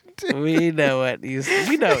 need you to do. we know what you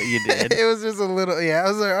did. It was just a little, I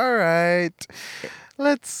was like, all right,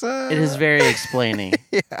 let's. It is very explaining.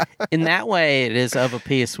 Yeah. In that way, it is of a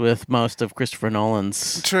piece with most of Christopher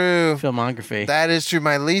Nolan's True filmography. That is true.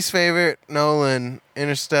 My least favorite Nolan,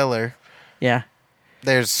 Interstellar. Yeah.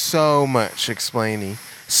 There's so much explaining.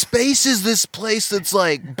 Space is this place that's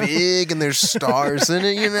like big and there's stars in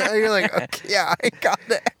it, you know? You're like, okay, yeah, I got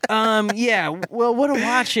it. Yeah. Well, what a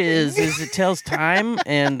watch is it tells time,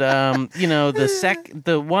 and you know,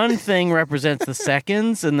 the one thing represents the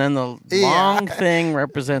seconds, and then the long thing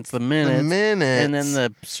represents the minutes, and then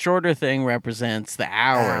the shorter thing represents the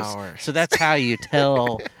hours. So that's how you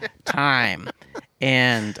tell time.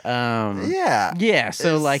 And yeah.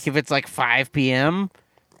 So like if it's like 5 p.m.,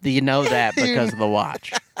 you know that because of the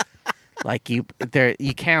watch. Like you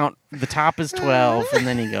count, the top is 12, and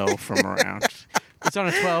then you go from around. It's on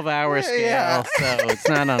a 12-hour scale, so it's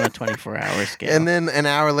not on a 24-hour scale. And then an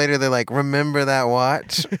hour later, they're like, remember that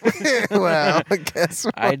watch? Well, guess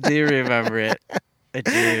what? I do remember it. I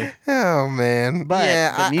do. Oh, man.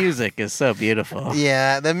 But the music is so beautiful.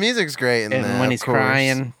 Yeah, the music's great in and that, when he's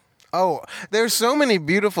crying. Oh, there's so many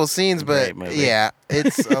beautiful scenes, but yeah,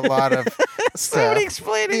 it's a lot of stuff. So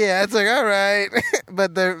explaining. Yeah, it's like, all right.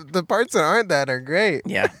 But the parts that aren't that are great.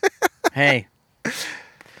 Yeah. Hey.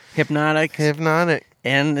 Hypnotic.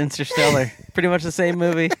 And Interstellar. Pretty much the same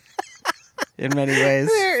movie. In many ways.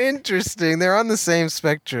 They're interesting. They're on the same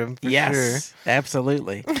spectrum, for sure.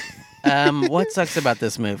 Absolutely. What sucks about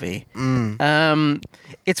this movie?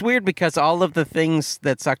 It's weird because all of the things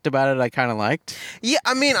that sucked about it I kind of liked. Yeah,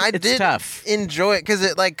 I mean, It's tough. enjoy it because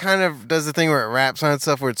it like kind of does the thing where it raps on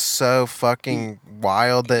itself where it's so fucking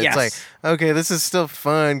wild that it's like, okay, this is still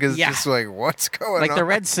fun because it's just like, what's going on? Like the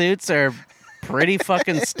red suits are pretty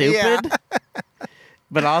fucking stupid.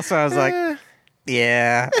 But also I was like,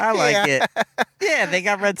 yeah, I like it. Yeah, they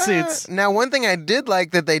got red suits. Now, one thing I did like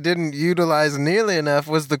that they didn't utilize nearly enough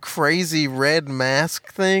was the crazy red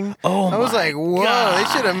mask thing. Oh, I was my like, whoa, God.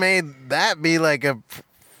 they should have made that be like a...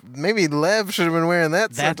 Maybe Lev should have been wearing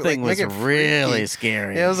that. That thing was really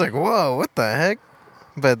scary. Yeah, I was like, whoa, what the heck?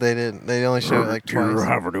 But they didn't. They only showed it like twice. You're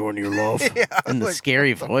having to your love. And the like,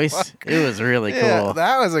 scary voice. It was really cool. Yeah,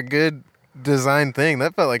 that was a good design thing.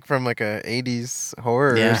 That felt like from like a 80s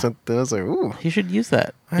horror or something. I was like, ooh. He should use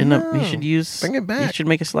that. He should Bring it back. He should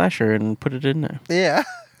make a slasher and put it in there. Yeah.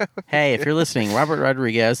 Hey, if you're listening, Robert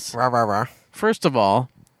Rodriguez. Rah, rah, rah. First of all,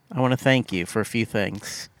 I want to thank you for a few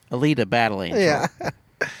things. Alita Battle Angel. Yeah.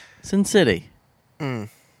 Sin City. The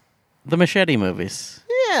Machete movies.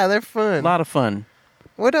 Yeah, they're fun. A lot of fun.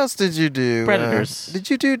 What else did you do? Predators. Did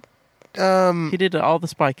you do He did all the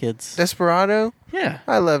Spy Kids. Desperado? Yeah.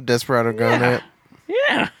 I love Desperado Garnet.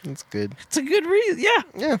 Yeah. That's good. It's a good reason. Yeah.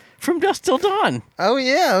 Yeah. From Dusk Till Dawn. Oh,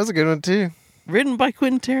 yeah. That was a good one, too. Written by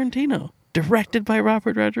Quentin Tarantino. Directed by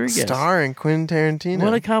Robert Rodriguez. Starring Quentin Tarantino.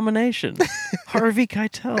 What a combination. Harvey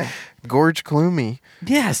Keitel. Gorge Clooney.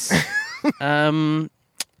 Yes.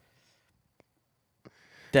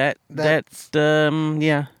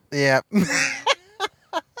 Yeah. Yeah.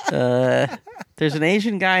 There's an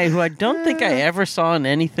Asian guy who I don't think I ever saw in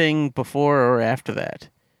anything before or after that.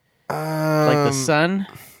 Like the Sun.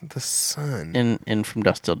 The Sun. In From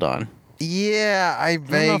Dusk Till Dawn. Yeah, I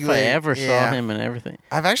vaguely. don't know if I ever saw him in everything.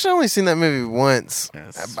 I've actually only seen that movie once.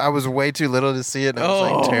 Yes. I was way too little to see it. And I was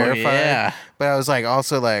like terrified. Yeah. But I was like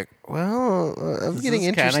also like, well, I'm getting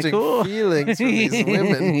interesting feelings from these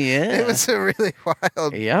women. Yeah. It was a really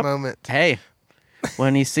wild moment. Hey,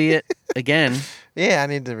 when you see it again. Yeah, I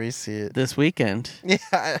need to re-see it this weekend.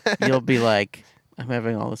 Yeah. You'll be like, I'm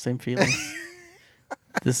having all the same feelings.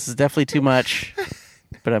 This is definitely too much.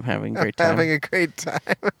 But I'm having a great time. Having a great time.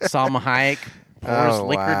 Salma Hayek pours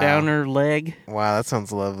liquor down her leg. Wow, that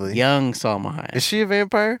sounds lovely. Young Salma Hayek. Is she a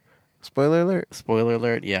vampire? Spoiler alert. Spoiler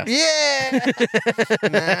alert, yes. Yeah!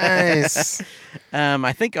 Nice.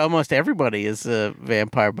 I think almost everybody is a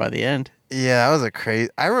vampire by the end. Yeah, that was a crazy...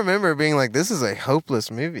 I remember being like, this is a hopeless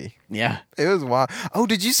movie. Yeah. It was wild. Oh,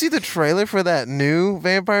 did you see the trailer for that new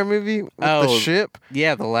vampire movie with the ship?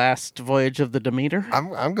 Yeah, The Last Voyage of the Demeter.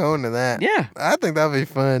 I'm going to that. Yeah. I think that'll be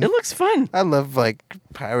fun. It looks fun. I love, like,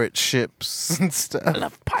 pirate ships and stuff. I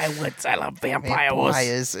love pirates. I love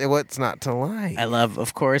vampires. What's not to like? I love,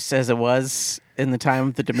 of course, as it was in the time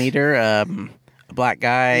of the Demeter, a black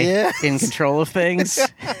guy in control of things.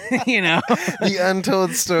 You know? The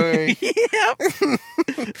untold story. Yep.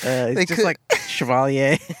 It's just like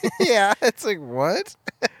Chevalier. Yeah, it's like, what?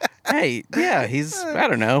 Hey, yeah, I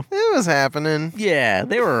don't know. It was happening. Yeah,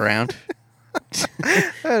 they were around.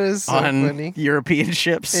 That is so on funny. European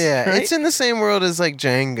ships. Yeah, right? it's in the same world as like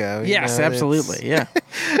Django. Yes, absolutely. Yeah.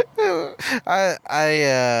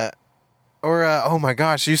 Oh my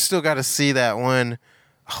gosh, you still got to see that one.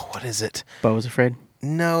 Oh, what is it? Beau was Afraid?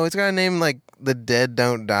 No, it's got a name like The Dead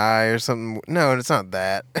Don't Die or something. No, it's not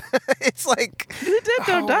that. It's like The Dead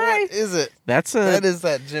Don't Die. What is it? That is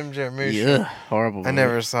that Jim Jarmusch. Yeah, horrible movie. I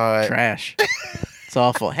never saw it. Trash. It's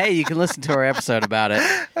awful. Hey, you can listen to our episode about it.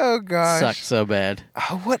 Oh gosh. Sucked so bad.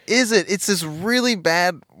 Oh, what is it? It's this really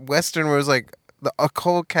bad Western where it's like a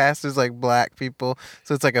whole cast is like black people,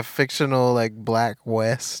 so it's like a fictional like Black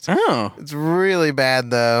West. Oh. It's really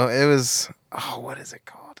bad though. It was what is it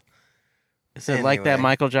called? Is it like that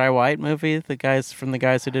Michael Jai White movie? The guys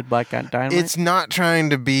who did Black Dynamite? It's not trying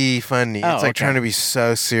to be funny. It's like trying to be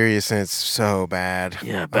so serious, and it's so bad.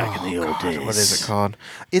 Yeah, back in the old days. What is it called?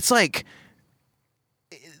 It's like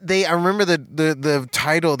I remember the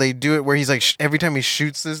title. They do it where he's like every time he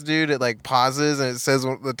shoots this dude, it like pauses and it says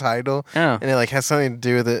the title, and it like has something to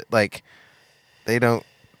do with it. Like they don't.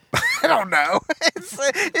 I don't know.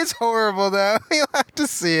 It's horrible though. You'll have to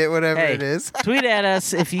see it, whatever it is. Tweet at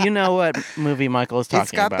us if you know what movie Michael is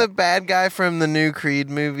talking about. It's got the bad guy from the new Creed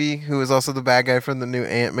movie, who is also the bad guy from the new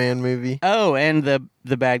Ant-Man movie. Oh, and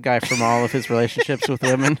the bad guy from all of his relationships with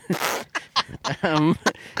women. Oh,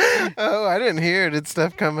 I didn't hear. Did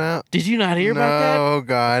stuff come out? Did you not hear about that? Oh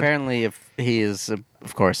God. Apparently, if he is,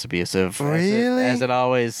 of course, abusive. Really? As it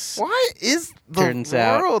always. Why is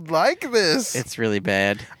the world like this? It's really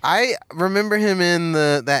bad. I remember him in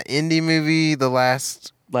that indie movie, The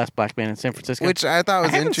Last Black Man in San Francisco, which I thought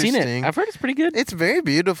was interesting. Seen it. I've heard it's pretty good. It's very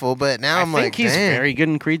beautiful, but now I think he's very good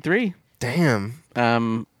in Creed 3. Damn.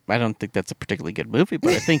 I don't think that's a particularly good movie,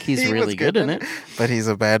 but I think he's really good in it. But he's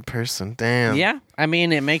a bad person. Damn. Yeah. I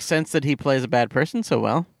mean, it makes sense that he plays a bad person so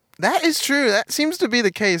well. That is true. That seems to be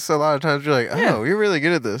the case a lot of times. You're like, you're really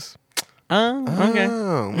good at this. Oh, okay.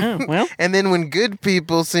 Oh, well. And then when good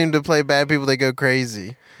people seem to play bad people, they go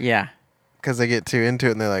crazy. Yeah. Because they get too into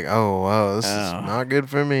it and they're like, oh, wow, this is not good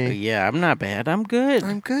for me. Yeah, I'm not bad. I'm good.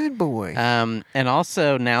 I'm good, boy. And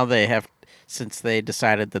also now they have, since they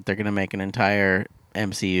decided that they're going to make an entire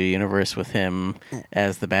MCU universe with him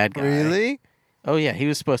as the bad guy. Really? Oh, yeah. He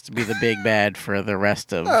was supposed to be the big bad for the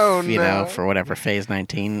rest of, for whatever, Phase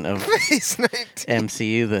 19 of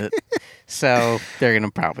MCU. So they're going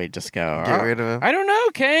to probably just go, get rid of him. I don't know,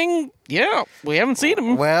 King. Yeah, we haven't seen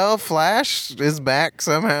him. Well, Flash is back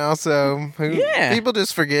somehow, so people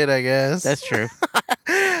just forget, I guess. That's true.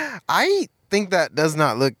 I think that does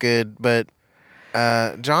not look good, but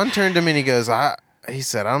John turned to me and he goes, he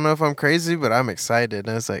said, I don't know if I'm crazy, but I'm excited.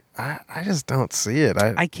 And I was like, I just don't see it.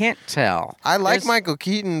 I can't tell. I like Michael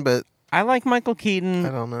Keaton, but... I like Michael Keaton.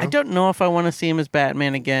 I don't know if I want to see him as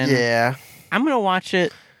Batman again. Yeah. I'm going to watch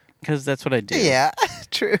it because that's what I do. Yeah,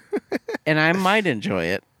 true. And I might enjoy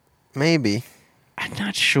it. Maybe. I'm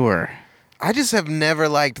not sure. I just have never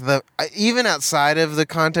liked even outside of the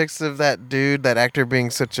context of that dude, that actor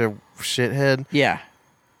being such a shithead. Yeah.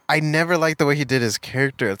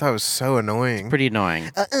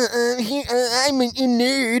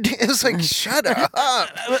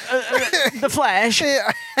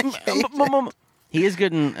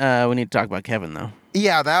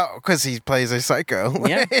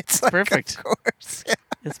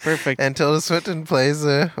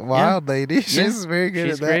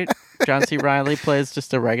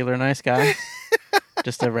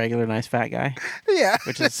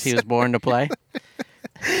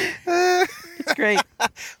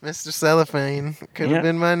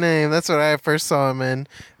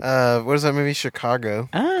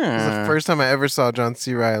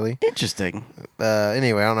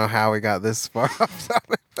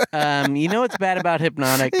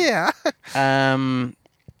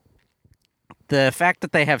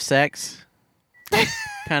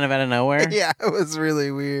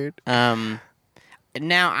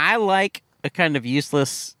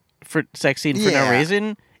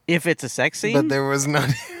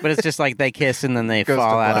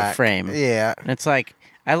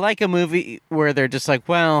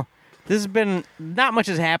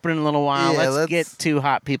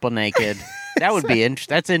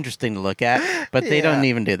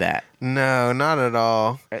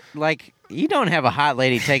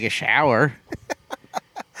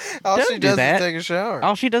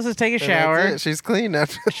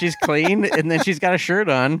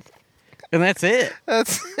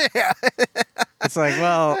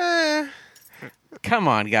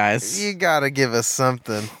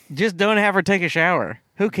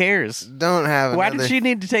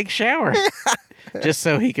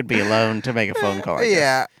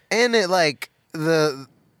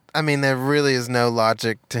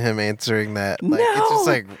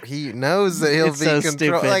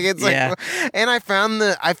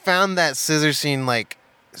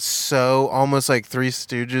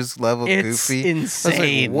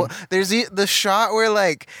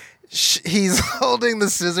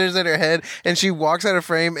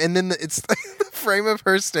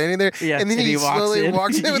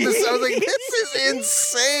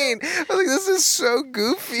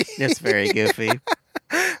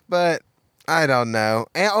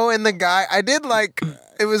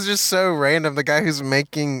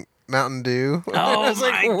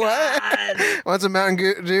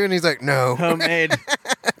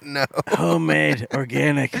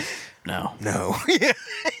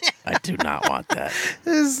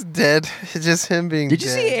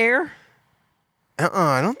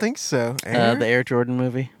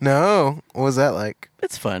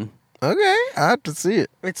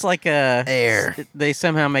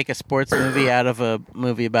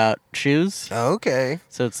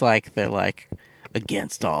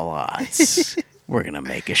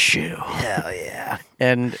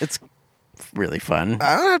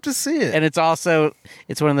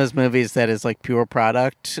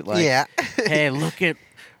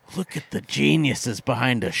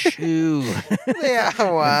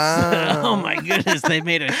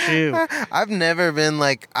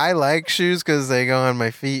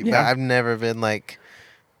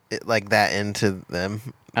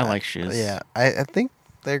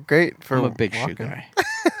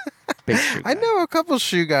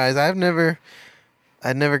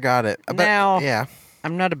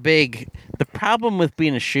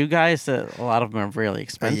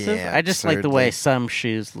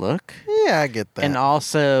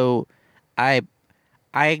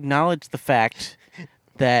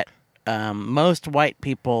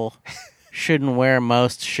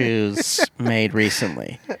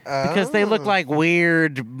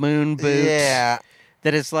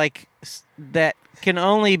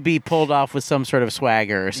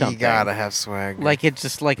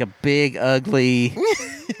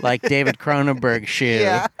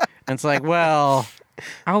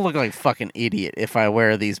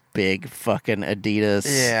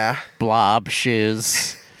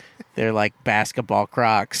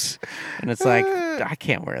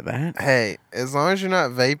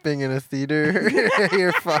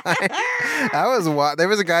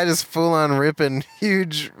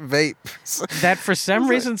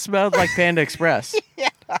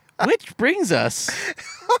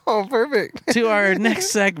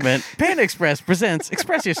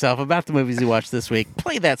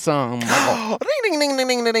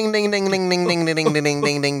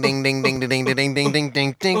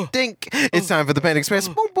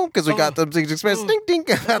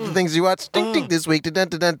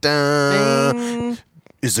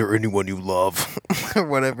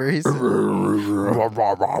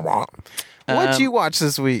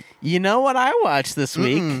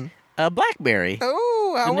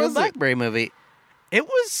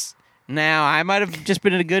 Now, I might have just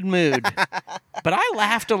been in a good mood, but I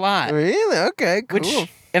laughed a lot. Really? Okay, cool.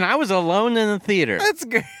 And I was alone in the theater. That's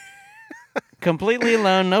good. Completely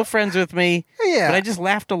alone, no friends with me. Yeah. But I just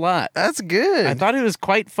laughed a lot. That's good. I thought it was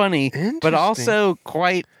quite funny, but also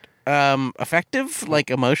quite effective,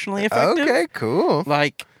 like emotionally effective. Okay, cool.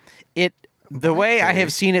 Like the way I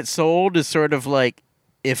have seen it sold is sort of like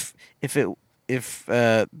if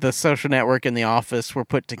the Social Network and The Office were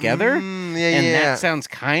put together, that sounds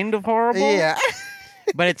kind of horrible. Yeah.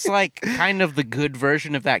 But it's like kind of the good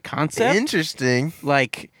version of that concept. Interesting.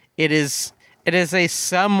 Like it is a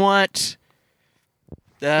somewhat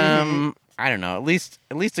I don't know, at least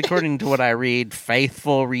according to what I read,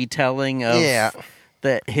 faithful retelling of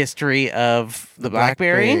the history of the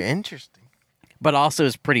BlackBerry. Interesting. But also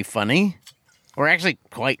is pretty funny. Or actually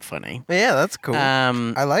quite funny. Yeah, that's cool.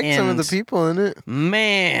 I like some of the people in it.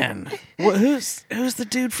 Man. Who's the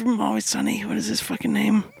dude from Always Sunny? What is his fucking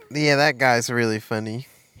name? Yeah, that guy's really funny.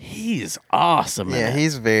 He's awesome. Yeah,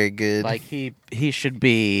 he's very good. Like he should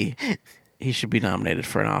be nominated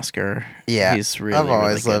for an Oscar. Yeah, he's really. I've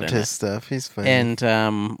always really loved his stuff. He's funny. And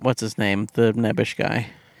what's his name? The nebbish guy.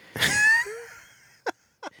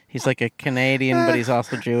 He's like a Canadian, but he's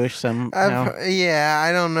also Jewish somehow. I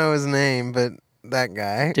don't know his name, but that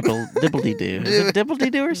guy. Dibbledy-doo. Is it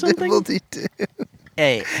Dibbledy-doo or something? Dibbledy-doo.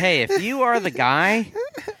 Hey, if you are the guy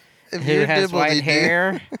who has white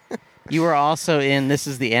hair, you were also in This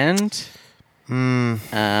Is the End. You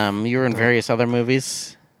were in various other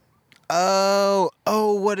movies. Oh,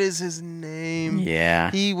 what is his name?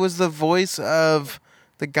 Yeah. He was the voice of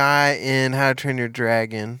the guy in How to Train Your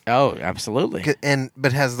Dragon. Oh, absolutely.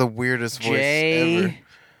 But has the weirdest voice ever.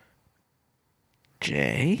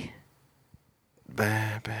 Jay?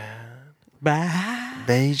 Bejaba.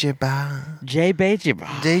 Jay Bejaba.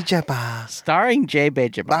 Dejaba. Starring Jay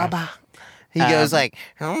Bejaba. Baba. He goes like,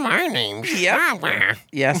 my name's Baba.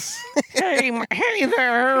 Yes. Hey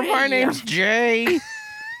there, my name's Jay.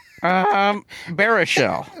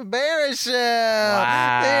 Baruchel.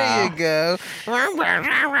 Wow. There you go.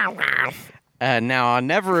 Now, I'll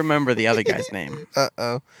never remember the other guy's name.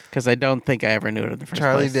 Uh-oh. Because I don't think I ever knew it in the first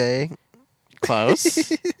Charlie place. Day.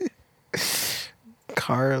 Close.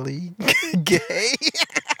 Carly Gay.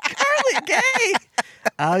 Carly Gay.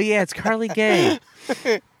 Oh, yeah, it's Carly Gay.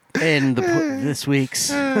 And this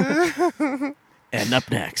week's... And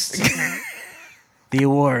up next, the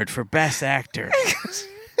award for Best Actor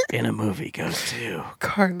in a movie goes to...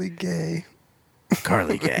 Carly Gay.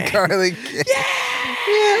 Carly Gay. Carly Gay.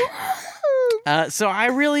 Yeah! So I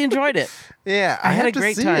really enjoyed it. Yeah, I had a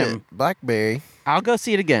great time. BlackBerry. I'll go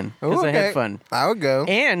see it again because I had fun. I would go.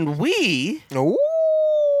 And we Ooh.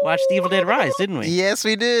 watched Evil Dead Rise, didn't we? Yes,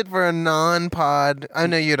 we did for a non-pod. I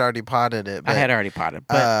know you had already podded it. But, I had already podded,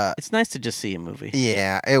 but it's nice to just see a movie.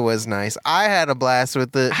 Yeah, it was nice. I had a blast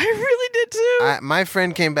with it. I really did too. My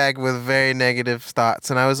friend came back with very negative thoughts,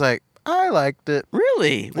 and I was like, I liked it.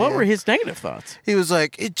 Really? What were his negative thoughts? He was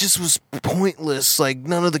like, it just was pointless. Like,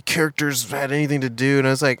 none of the characters had anything to do. And I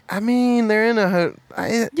was like, I mean, they're in a...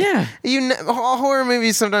 horror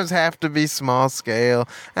movies sometimes have to be small scale.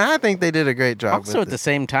 And I think they did a great job Also, with at the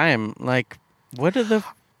same time, like, what are the...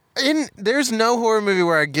 There's no horror movie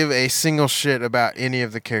where I give a single shit about any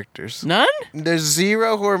of the characters. None? There's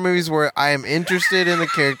zero horror movies where I am interested in the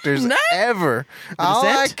characters ever. All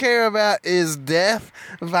I care about is death,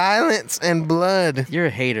 violence, and blood. You're a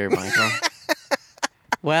hater, Michael.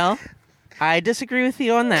 Well, I disagree with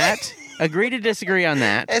you on that. Agree to disagree on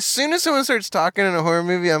that. As soon as someone starts talking in a horror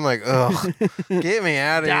movie, I'm like, ugh, get me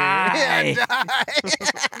out of here. Yeah, die.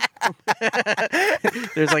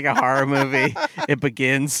 There's like a horror movie. It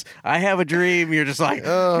begins, I have a dream. You're just like,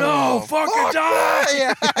 no, fucking die.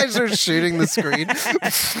 Yeah, I start shooting the screen.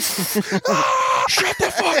 Shut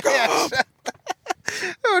the fuck up.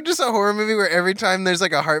 Oh, just a horror movie where every time there's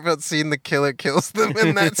like a heartfelt scene, the killer kills them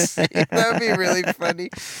in that scene. That would be really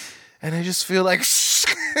funny. And I just feel like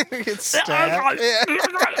get stabbed.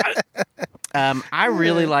 I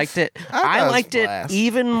really liked it. I liked it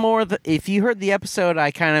even more. If you heard the episode, I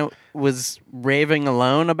kind of was raving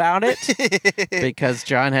alone about it because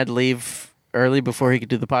John had to leave early before he could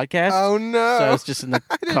do the podcast. Oh, no. So I was just in the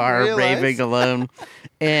car raving alone.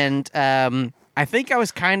 And I think I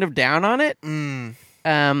was kind of down on it.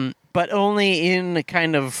 But only in a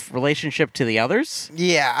kind of relationship to the others.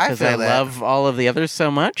 Yeah, I feel that. Because I love all of the others so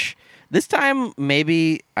much. This time,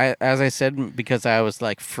 maybe, as I said, because I was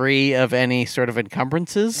like free of any sort of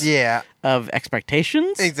encumbrances of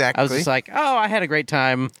expectations. Exactly. I was just like, oh, I had a great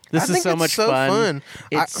time. This is so much fun.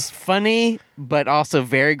 It's funny, but also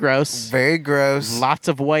very gross. Very gross. Lots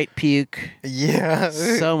of white puke. Yeah.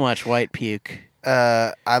 So much white puke.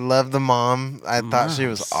 I love the mom. I thought she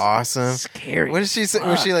was awesome. Scary. What did she say?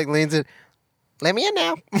 Where she like leans in, let me in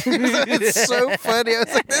now. It's so funny. I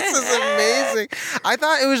was like, this is amazing. I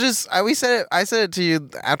thought it was just, I said it to you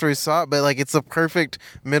after we saw it, but like it's the perfect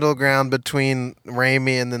middle ground between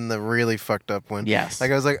Raimi and then the really fucked up one. Yes. Like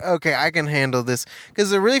I was like, okay, I can handle this. Because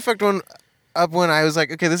the really fucked up one, I was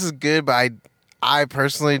like, okay, this is good, but I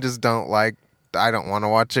personally just don't want to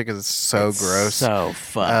watch it because it's so gross. So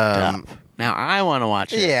fucked up. Now I want to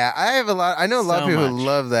watch it. Yeah, I know a lot of people who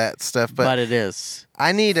love that stuff, but it is.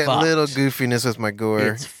 I need a little goofiness with my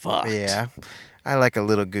gore. It's fucked. Yeah. I like a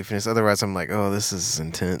little goofiness. Otherwise, I'm like, oh, this is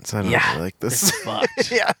intense. I don't really like this. It's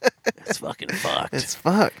fucked. Yeah. It's fucking fucked. It's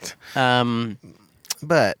fucked.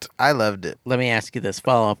 But I loved it. Let me ask you this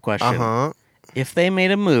follow-up question. Uh-huh. If they made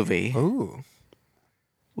a movie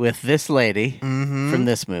with this lady from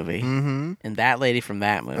this movie and that lady from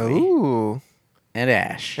that movie and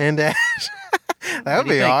Ash. That would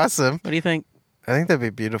be awesome. What do you think? I think that'd be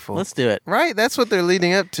beautiful. Let's do it. Right? That's what they're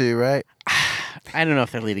leading up to, right? I don't know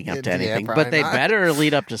if they're leading up to anything, but they better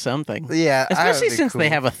lead up to something. Yeah. Especially since they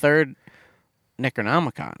have a third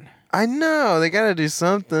Necronomicon. I know. They got to do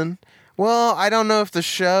something. Well, I don't know if the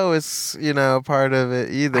show is, part of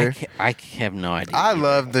it either. I have no idea. I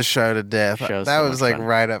love the show to death. That was like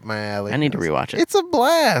right up my alley. I need to rewatch it. It's a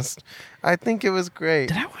blast. I think it was great.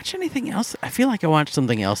 Did I watch anything else? I feel like I watched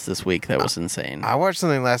something else this week that was insane. I watched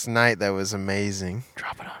something last night that was amazing.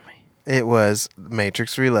 Drop it on me. It was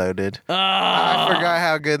Matrix Reloaded. Oh. I forgot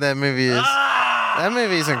how good that movie is. That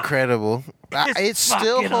movie is incredible. It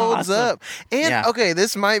still holds up. And, okay,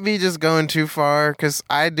 this might be just going too far because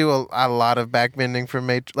I do a lot of backbending for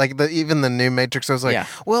Matrix. Like, even the new Matrix, I was like,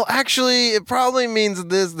 well, actually, it probably means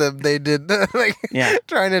this that they did.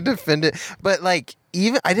 Trying to defend it. But, like,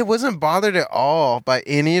 I wasn't bothered at all by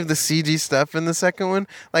any of the CG stuff in the second one.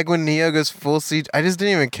 Like, when Neo goes full CG, I just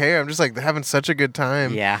didn't even care. I'm just, like, having such a good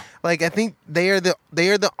time. Yeah. Like, I think they are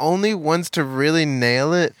the only ones to really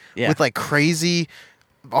nail it with, like, crazy,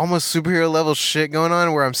 almost superhero level shit going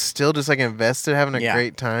on where I'm still just, like, invested, having a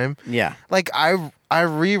great time. Yeah. Like, I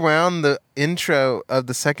rewound the intro of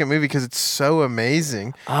the second movie because it's so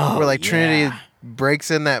amazing. Oh, where, like, Trinity breaks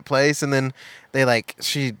in that place and then they, like,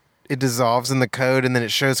 it dissolves in the code, and then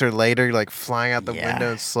it shows her later, like, flying out the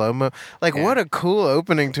window in slow-mo. Like, what a cool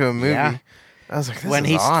opening to a movie. Yeah. I was like, this when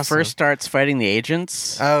is awesome. He first starts fighting the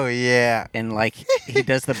agents. Oh, yeah. And, like, he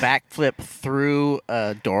does the backflip through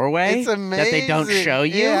a doorway. It's amazing. That they don't show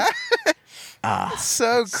you. Yeah.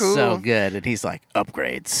 So cool. So good. And he's like,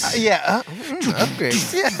 upgrades.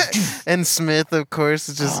 Upgrades. Yeah. And Smith, of course,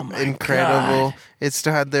 is just incredible. God. It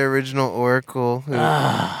still had the original Oracle. Who,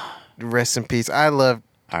 rest in peace. I love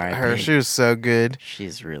her. She was so good.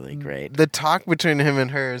 She's really great. The talk between him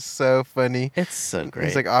and her is so funny. It's so great.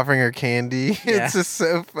 He's like offering her candy. Yeah. It's just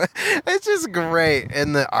so fun. It's just great.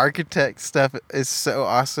 And the architect stuff is so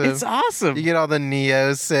awesome. It's awesome. You get all the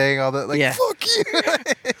Neos saying all that, like, fuck you.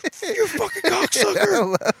 You fucking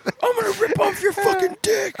cocksucker. I'm going to rip off your fucking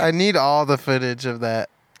dick. I need all the footage of that.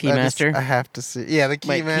 Keymaster? I have to see. Yeah, the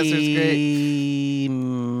Keymaster's great.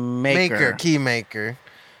 Maker. Keymaker.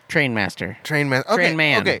 Train master. Okay, Train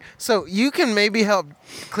man. Okay, so you can maybe help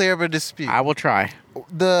clear up a dispute. I will try.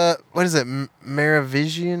 What is it?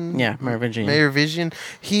 Maravision? Yeah, Maravision. Maravision.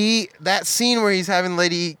 That scene where he's having the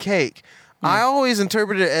lady eat cake, I always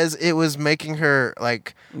interpreted it as it was making her,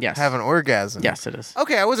 like, have an orgasm. Yes, it is.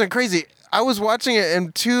 Okay, I wasn't crazy. I was watching it,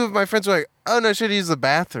 and two of my friends were like, oh, no, should use the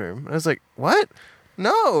bathroom. I was like, what?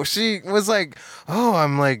 No, she was like, oh,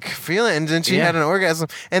 I'm like feeling it. And then she had an orgasm.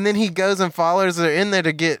 And then he goes and follows her in there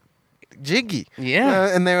to get jiggy. Yeah.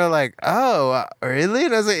 And they were like, oh, really?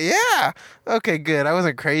 And I was like, yeah. Okay, good. I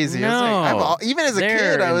wasn't crazy. No. I was like, even as a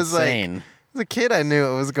kid, I was insane. Like, as a kid, I knew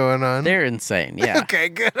what was going on. They're insane, yeah. Okay,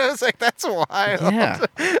 good. I was like, that's wild. Yeah.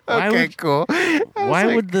 Cool.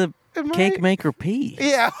 Why would the cake maker pee?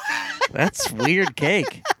 Yeah. That's weird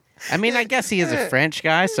cake. I mean, I guess he is a French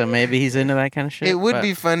guy, so maybe he's into that kind of shit. It would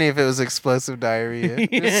be funny if it was explosive diarrhea.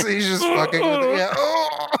 He's just fucking with it. Yeah.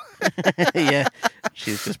 Oh. Yeah.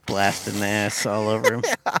 She's just blasting the ass all over him.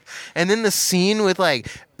 Yeah. And then the scene with, like,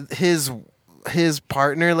 his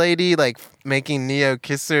partner lady, like, making Neo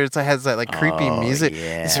kiss her. It has that, like, creepy music.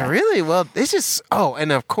 Yeah. It's really well. It's just,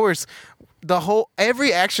 and of course,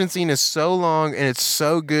 every action scene is so long and it's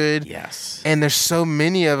so good. Yes. And there's so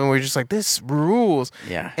many of them where you're just like, this rules.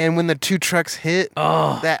 Yeah. And when the two trucks hit,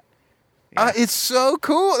 it's so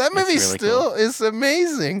cool. That movie really is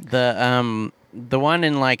amazing. The one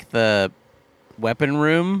in, like, the weapon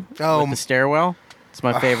room with the stairwell. It's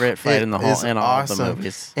my favorite fight in all of the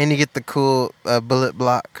movies. And you get the cool bullet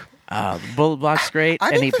block. The bullet block's great,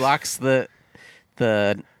 and he blocks the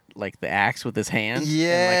the axe with his hand.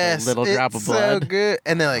 Yes, and like a little drop of blood. So good.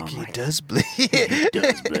 And they're like, he does bleed. He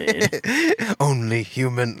does bleed. Only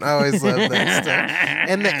human. I always love that stuff.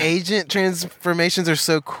 And the agent transformations are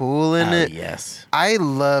so cool in it. Yes. I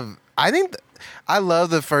love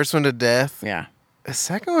the first one to death. Yeah. The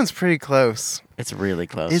second one's pretty close. It's really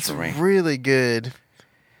close It's for me. really good.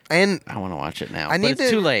 And I want to watch it now. It's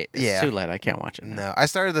too late. It's too late. I can't watch it now. No, I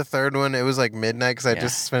started the third one. It was like midnight because I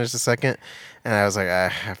just finished the second. And I was like, I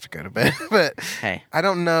have to go to bed. But hey, I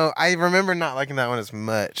don't know. I remember not liking that one as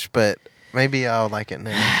much, but maybe I'll like it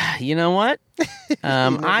now. You know what?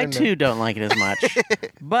 I too don't like it as much.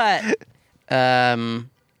 But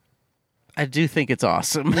I do think it's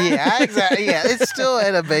awesome. Yeah, exactly. Yeah, it's still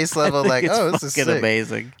at a base level. Like, this is sick.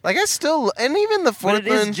 Amazing. Like, and even the fourth one.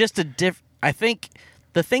 But it is just I think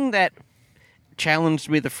the thing that challenged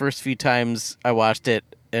me the first few times I watched it,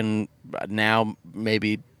 and now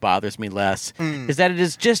maybe bothers me less, is that it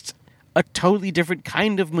is just a totally different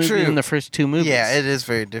kind of movie than the first two movies. Yeah, it is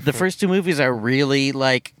very different. The first two movies are really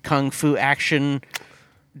like kung fu action,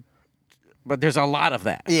 but there's a lot of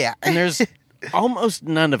that. Yeah. And there's almost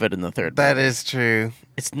none of it in the third movie. That is true.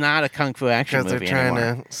 It's not a kung fu action movie because they're trying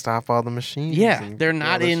anymore. to stop all the machines. Yeah, they're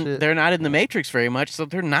not in the Matrix very much, so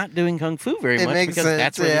they're not doing kung fu very much makes because sense,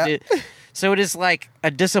 that's what they do. So it is like a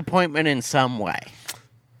disappointment in some way.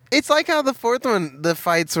 It's like how the fourth one, the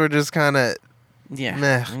fights were just kind of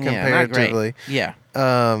meh comparatively. Yeah.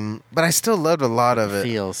 But I still loved a lot of it.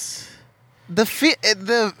 Feels. The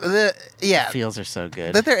feels are so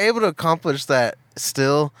good that they're able to accomplish that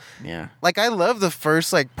still. Yeah. Like, I love the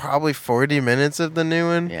first like probably 40 minutes of the new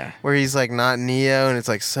one. Yeah. Where he's like not Neo and it's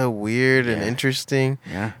like so weird and interesting.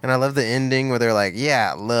 Yeah. And I love the ending where they're like,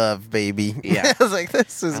 yeah, love, baby. Yeah. I was like,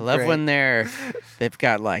 this is I love great. when they've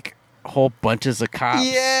got like whole bunches of cops.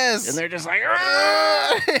 Yes. And they're just like,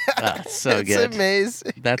 it's so good. It's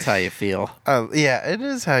amazing. That's how you feel. Yeah, it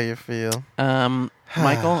is how you feel.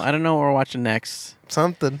 Michael, I don't know what we're watching next.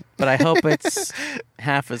 Something. But I hope it's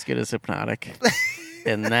half as good as Hypnotic.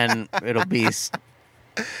 And then it'll be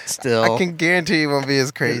still... I can guarantee it won't be as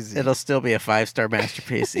crazy. It'll still be a 5-star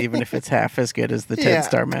masterpiece, even if it's half as good as the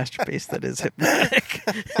 10-star masterpiece that is Hypnotic.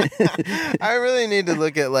 I really need to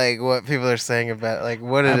look at like what people are saying about it. Like,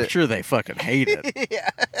 what I'm sure they fucking hate it. Yeah.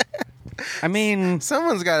 I mean...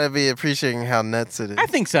 Someone's got to be appreciating how nuts it is. I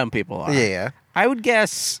think some people are. Yeah. I would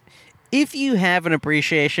guess... If you have an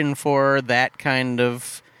appreciation for that kind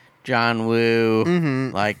of John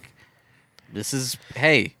Woo, like, this is,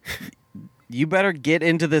 hey, you better get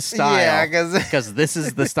into this style because this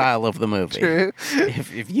is the style of the movie. True.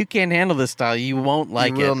 If you can't handle this style, you won't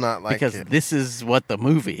like you it. will not like because it. This is what the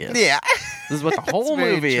movie is. Yeah. This is what the whole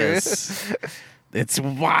movie is. It's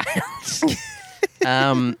wild.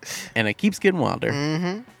 And it keeps getting wilder.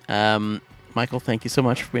 Michael, thank you so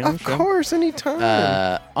much for being on the show. Of course,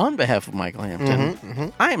 anytime. On behalf of Michael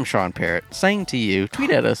Hampton, I am Sean Parrott saying to you, tweet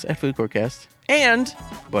at us at FoodCourtcast and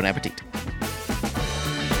bon appetit.